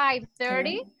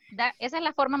 5:30. Esa es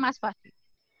la forma más fácil.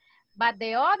 But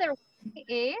the other way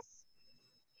is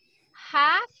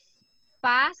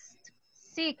 6:30.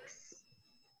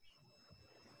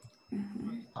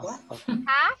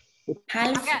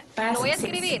 Lo voy a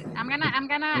escribir.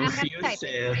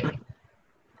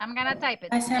 I'm gonna type it.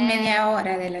 Pasa media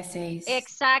hora de las 6.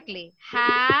 Exactly.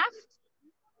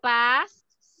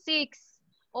 6:30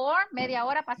 or media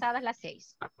hora pasadas las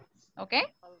 6. Okay?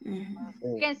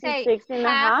 You can say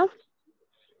 6:30.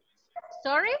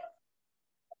 Sorry?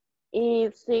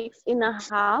 Is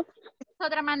 6:30.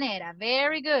 Otra manera.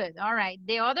 Very good. All right.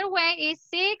 The other way is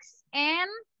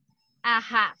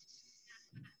 6:30.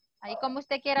 Ahí como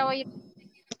usted quiera oír.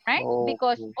 Right?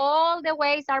 Because all the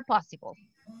ways are possible.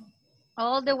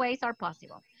 All the ways are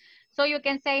possible. So you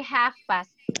can say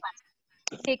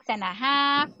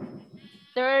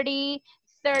 6:30,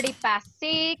 30,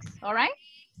 6:30. All right?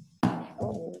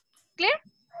 Clear?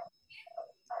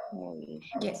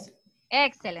 Yes.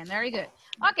 Excellent. Very good.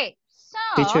 Okay. So,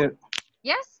 Teacher,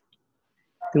 yes?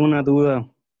 tengo una duda.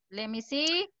 Let me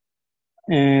see.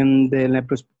 De la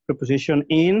preposición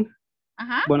in,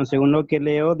 Ajá. bueno, según lo que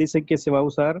leo, dice que se va a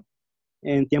usar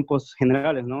en tiempos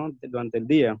generales, ¿no? Durante el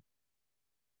día.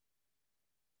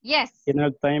 Yes.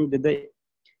 General time of the day.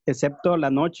 Excepto la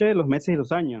noche, los meses y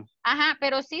los años. Ajá,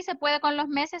 pero sí se puede con los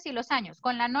meses y los años.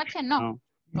 Con la noche no.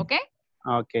 ¿Ok?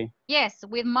 Ok. Yes,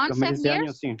 with months Los meses and y years.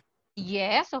 años, sí.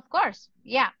 Yes, of course.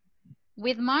 Yeah.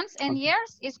 With months and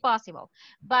years, it's possible.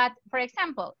 But, for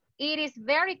example, it is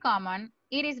very common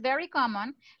it is very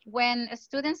common when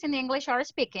students in English are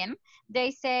speaking,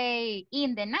 they say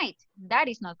in the night. That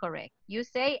is not correct. You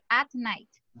say at night.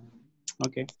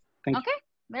 Okay, thank you. Okay,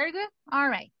 very good. All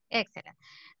right, excellent.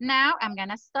 Now I'm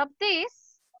gonna stop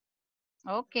this.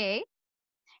 Okay,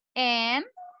 and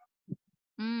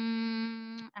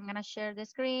I'm gonna share the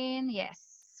screen.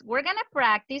 Yes, we're gonna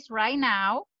practice right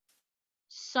now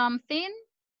something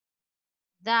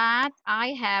that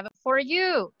I have for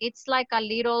you. It's like a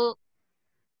little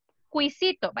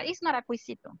quizito, but it's not a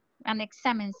quizito, an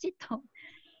examencito.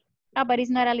 Oh, but it's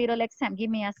not a little exam.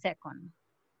 Give me a second.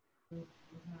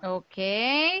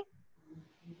 Okay.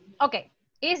 Okay,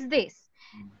 is this.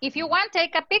 If you want,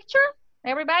 take a picture.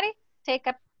 Everybody, take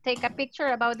a picture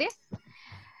about this.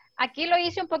 Aquí lo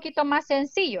hice un poquito más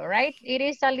sencillo, right? It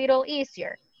is a little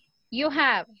easier. You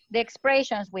have the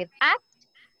expressions with at,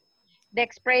 the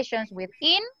expressions with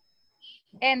in,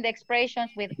 and the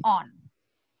expressions with on.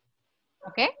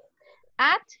 Okay?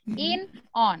 At, in,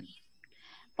 on.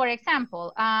 For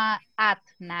example, at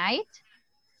night.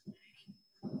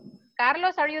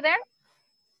 Carlos, are you there?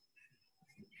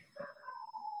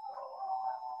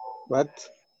 What?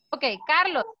 Okay,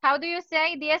 Carlos, how do you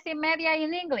say 10:30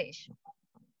 in English?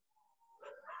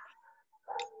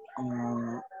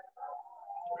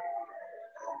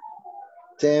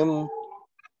 10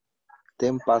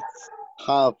 past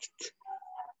half.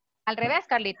 Al revés,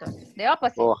 Carlitos. The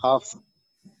opposite. O half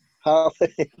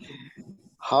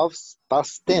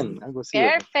past 10. Algo así.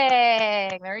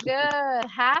 Perfect. Very good.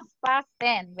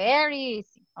 10:30. Very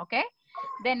easy. Okay.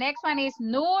 The next one is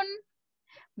noon,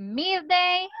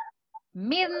 midday,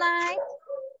 midnight,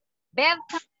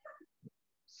 bedtime,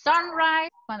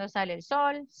 sunrise, cuando sale el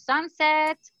sol,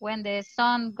 sunset, when the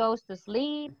sun goes to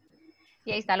sleep.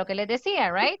 Y ahí está lo que les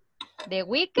decía, right? The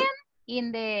weekend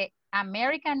in the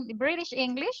American, British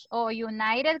English or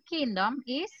United Kingdom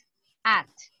is at,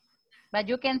 but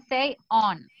you can say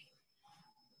on.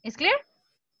 Is clear?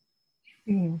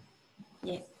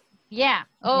 Yes. Yeah,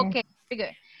 okay, very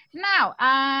good. Now,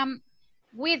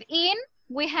 within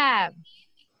we have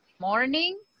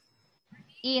morning,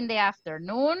 in the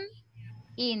afternoon,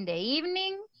 in the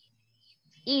evening,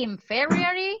 in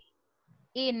February,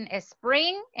 in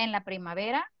spring, en la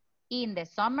primavera, in the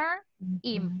summer,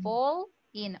 in fall,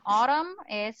 in autumn,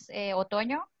 es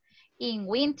otoño, in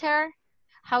winter.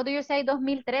 How do you say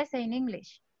 2013 in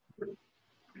English?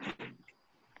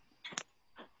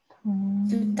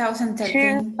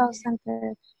 2013.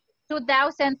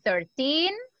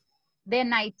 2013, the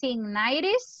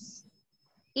 1990s,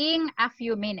 in a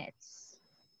few minutes.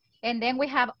 And then we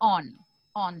have on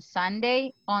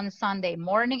Sunday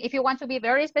morning. If you want to be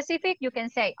very specific, you can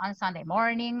say on Sunday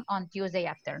morning, on Tuesday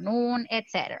afternoon,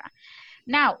 etc.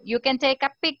 Now, you can take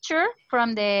a picture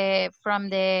from the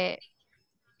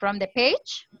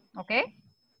page, okay?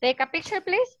 Take a picture,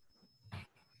 please.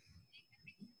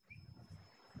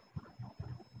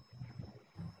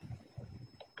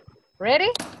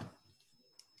 Ready?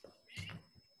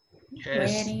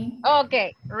 Yes. Ready.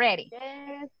 Okay, ready.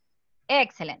 Yes.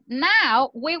 Excellent.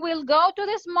 Now we will go to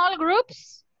the small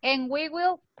groups and we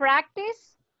will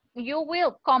practice. You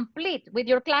will complete with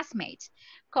your classmates.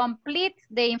 Complete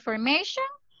the information.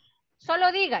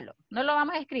 Solo dígalo. No lo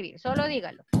vamos a escribir. Solo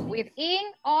dígalo. With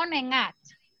in, on, and at.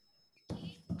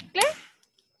 Clear?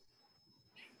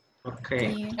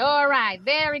 Okay. All right.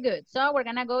 Very good. So we're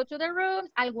going to go to the rooms.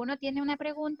 ¿Alguno tiene una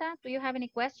pregunta? Do you have any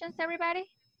questions, everybody?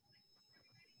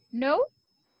 No?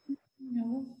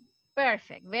 No.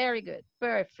 Perfect. Very good.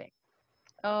 Perfect.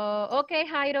 Okay,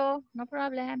 Jairo. No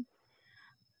problem.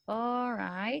 All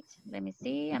right. Let me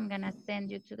see. I'm going to send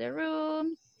you to the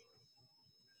rooms.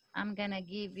 I'm going to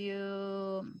give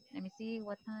you, let me see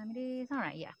what time it is. All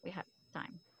right. Yeah, we have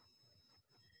time.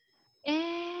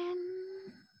 And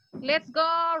let's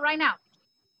go right now.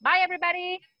 Bye,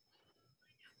 everybody.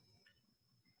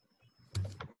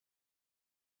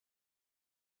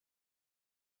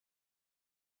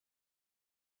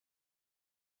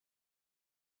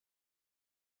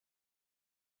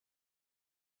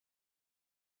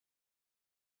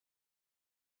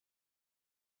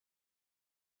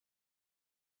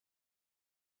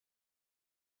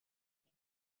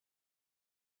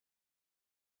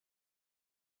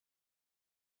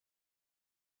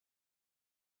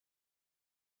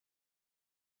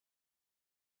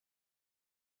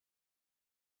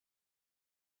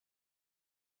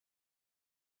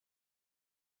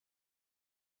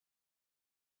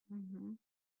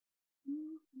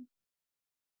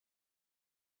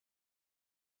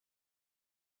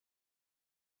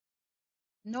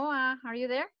 Noah, are you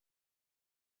there?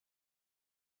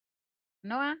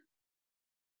 Noah.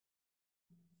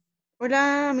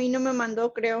 Hola, a mí no me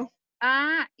mandó, creo.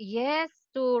 Yes,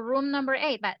 to room number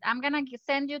 8, but I'm gonna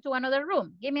send you to another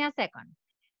room. Give me a second.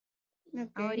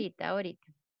 Okay. Ahorita.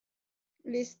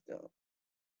 Listo.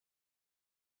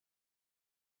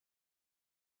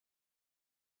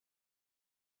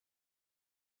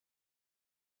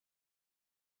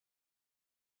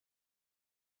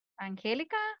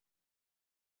 Angélica.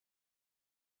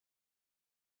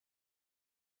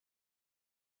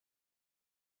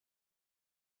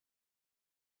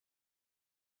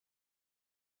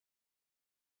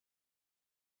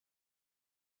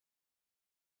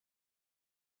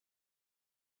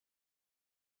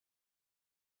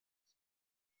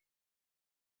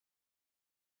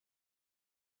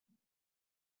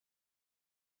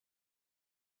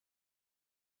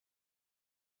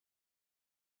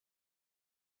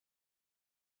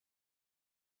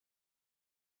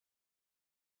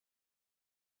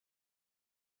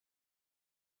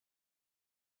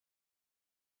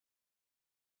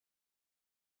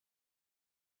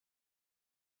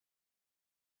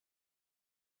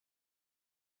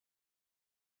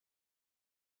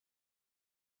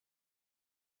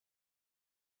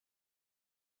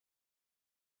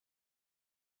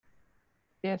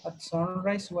 Yes. At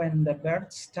sunrise when the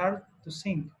birds start to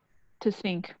sing. To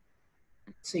sing.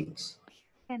 6.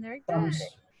 And very good. Tom's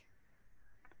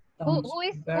Who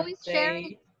is sharing?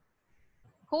 birthday.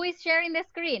 Who is sharing the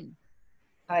screen?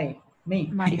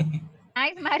 Me. Mario.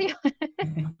 Nice, Mario.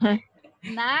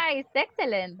 Nice,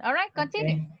 excellent. All right,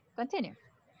 continue. Okay. Continue.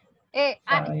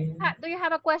 Do you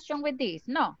have a question with this?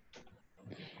 No.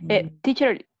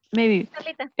 Teacher, maybe.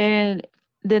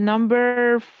 The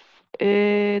number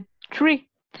 3.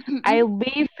 I'll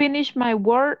be finished my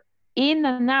work in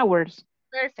an hour.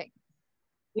 Perfect.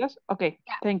 Yes? Okay.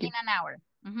 Yeah, Thank you. in an hour.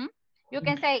 You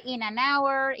can say in an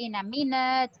hour, in a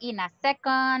minute, in a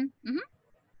second.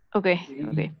 Okay.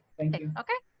 Okay. Thank you.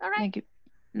 Okay, all right. Thank you.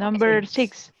 Number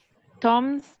 6.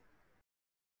 Tom's.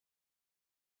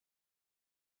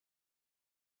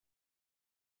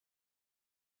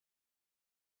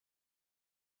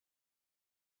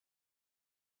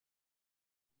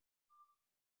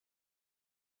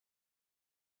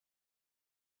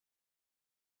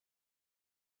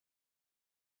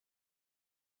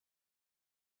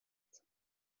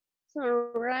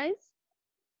 Sunrise.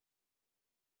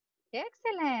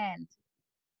 Excellent.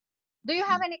 Do you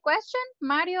have any question,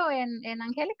 Mario and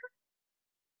Angélica?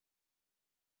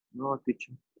 No,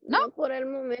 teacher. No, por el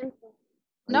momento.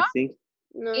 No? Sí.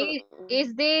 No.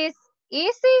 Is this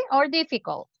easy or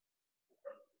difficult?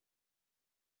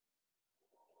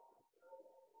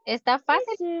 ¿Está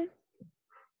fácil?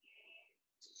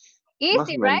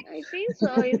 Easy, right? I think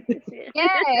so.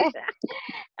 Yeah.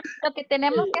 Lo que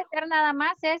tenemos que hacer nada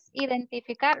más es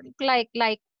identificar,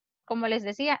 like, como les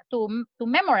decía, to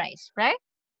memorize, right?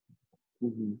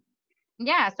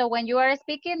 Yeah, so when you are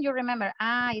speaking, you remember,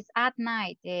 it's at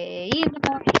night, in the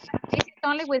morning. This is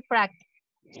only with practice.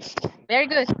 Very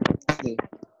good.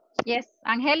 Yes,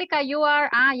 Angelica, you are,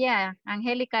 yeah,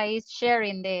 Angelica is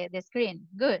sharing the screen.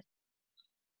 Good.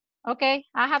 Okay,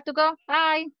 I have to go.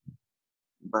 Bye.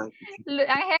 Bye.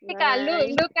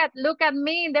 Angelica, look at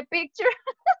me in the picture.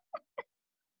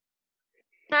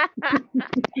 Oh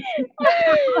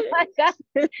my God.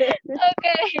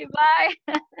 Okay, bye.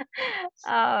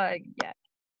 Oh, yeah.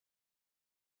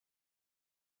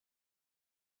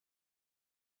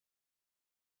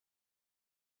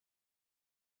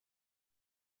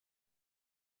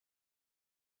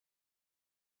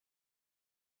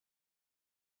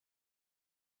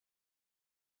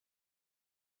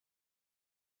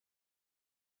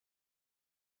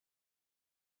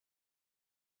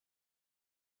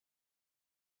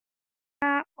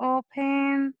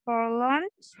 Open for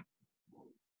lunch.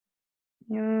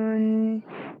 In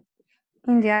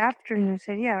the afternoon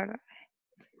sería, ¿verdad?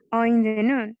 O in the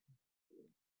noon.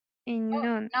 In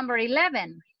noon. Number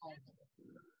 11.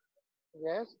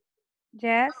 Yes.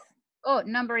 Yes. Oh,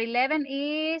 number 11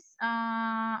 is,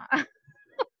 I'm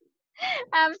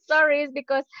sorry, it's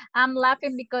because I'm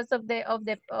laughing because of me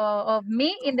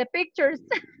in the pictures.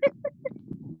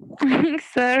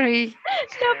 Sorry.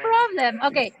 No problem.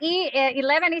 Okay,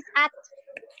 11 is at.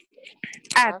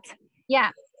 At.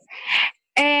 Yeah.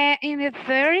 In the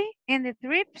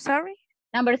trip, sorry.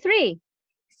 Number 3.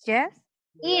 Yes.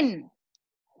 In.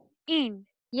 In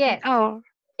Yes. hour.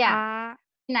 Yeah.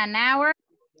 In an hour,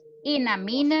 in a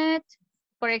minute.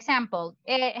 For example,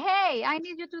 hey, I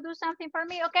need you to do something for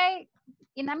me, okay?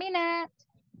 In a minute.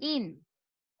 In.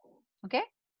 Okay?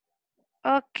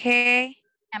 Okay.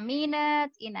 A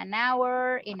minute, in an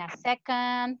hour, in a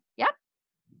second. Yep.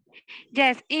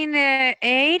 Yes, in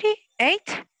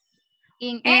 88.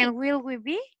 In 8. And will we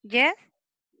be? Yes.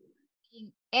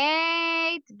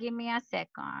 8, give me a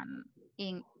second.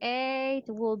 In 8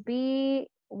 we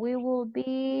will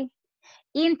be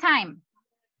in time.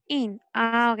 In.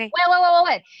 Okay.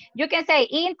 Wait. You can say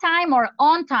in time or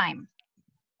on time.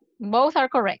 Both are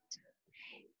correct.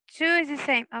 2 is the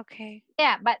same. Okay.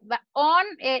 Yeah, but on,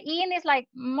 in is like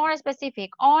more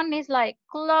specific. On is like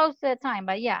close to the time,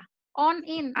 but yeah. On,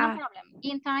 in, no problem.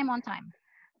 In time, on time.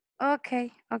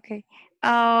 Okay.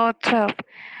 12.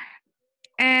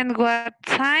 And what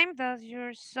time does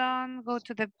your son go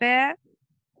to the bed?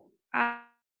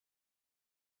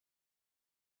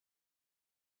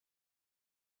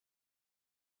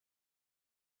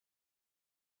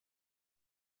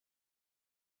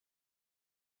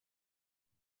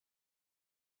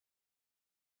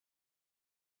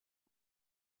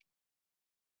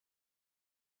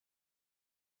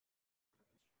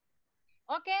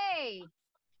 Okay.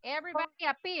 Everybody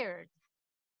appeared.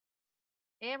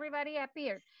 Everybody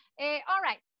appeared. All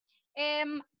right.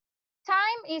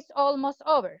 Time is almost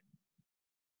over.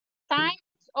 Time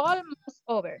is almost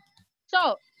over.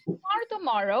 So, for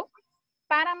tomorrow,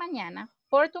 para mañana,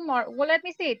 for tomorrow, well, let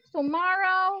me see,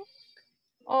 tomorrow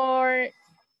or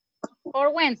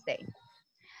Wednesday.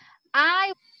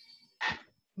 I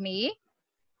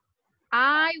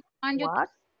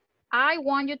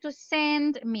want you to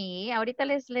send me, ahorita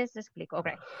les explico,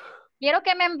 okay. Quiero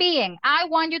que me envíen, I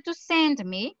want you to send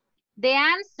me the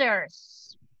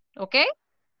answers, okay?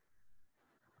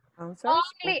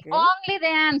 Only the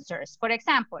answers. For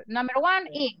example, number 1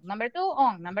 in, number 2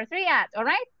 on, number 3 at, all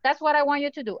right? That's what I want you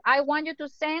to do. I want you to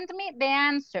send me the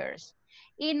answers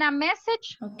in a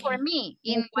message for me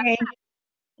in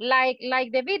WhatsApp,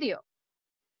 like the video.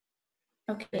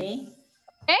 Okay.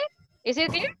 Okay? Is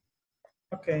it clear?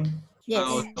 Okay. Yes.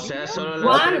 O sea, solo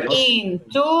 1 in,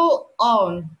 2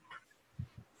 on.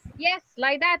 Yes,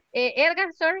 like that.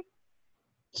 Edgar, sorry.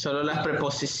 Solo las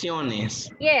preposiciones.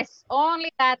 Yes,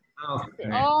 only that. Okay.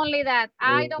 Only that.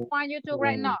 I don't want you to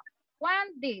write, no. 1,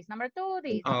 this. Number 2,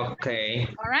 this. Okay.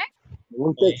 All right? En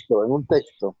un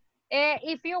texto.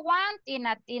 If you want in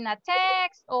a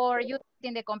text or you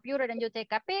in the computer and you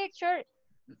take a picture,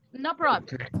 no problem.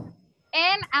 Okay.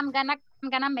 And I'm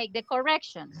gonna make the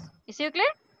corrections. Is it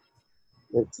clear?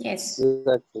 Yes.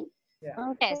 Exactly.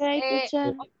 Yes.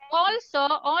 Also,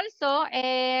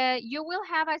 you will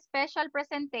have a special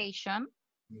presentation.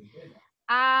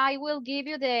 I will give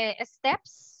you the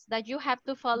steps that you have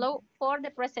to follow for the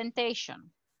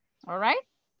presentation. All right?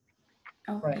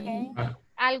 Okay.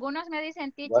 Algunos me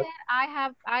dicen, teacher, I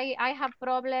have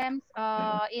problems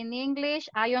in English.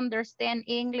 I understand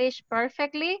English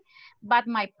perfectly, but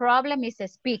my problem is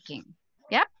speaking.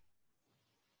 ¿Ya?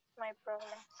 My problem.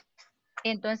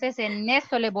 Entonces, en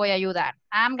eso le voy a ayudar.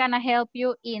 I'm gonna help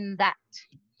you in that.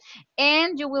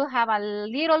 And you will have a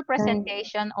little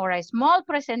presentation or a small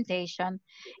presentation.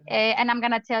 And I'm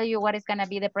gonna tell you what is gonna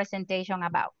be the presentation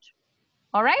about.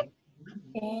 All right?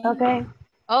 Okay.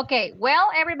 Okay, well,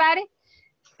 everybody,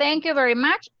 thank you very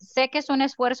much. Sé que es un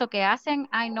esfuerzo que hacen.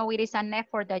 I know it is an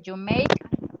effort that you make.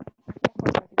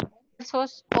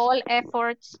 All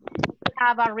efforts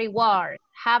have a reward,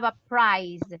 have a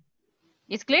prize.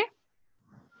 Is clear?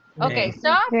 Okay,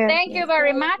 so thank you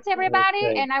very much,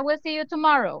 everybody, and I will see you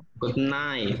tomorrow. Good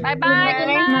night. Bye-bye, good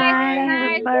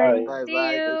night. Bye. Good night.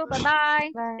 See you.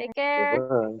 Bye-bye. Take care.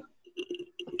 Bye.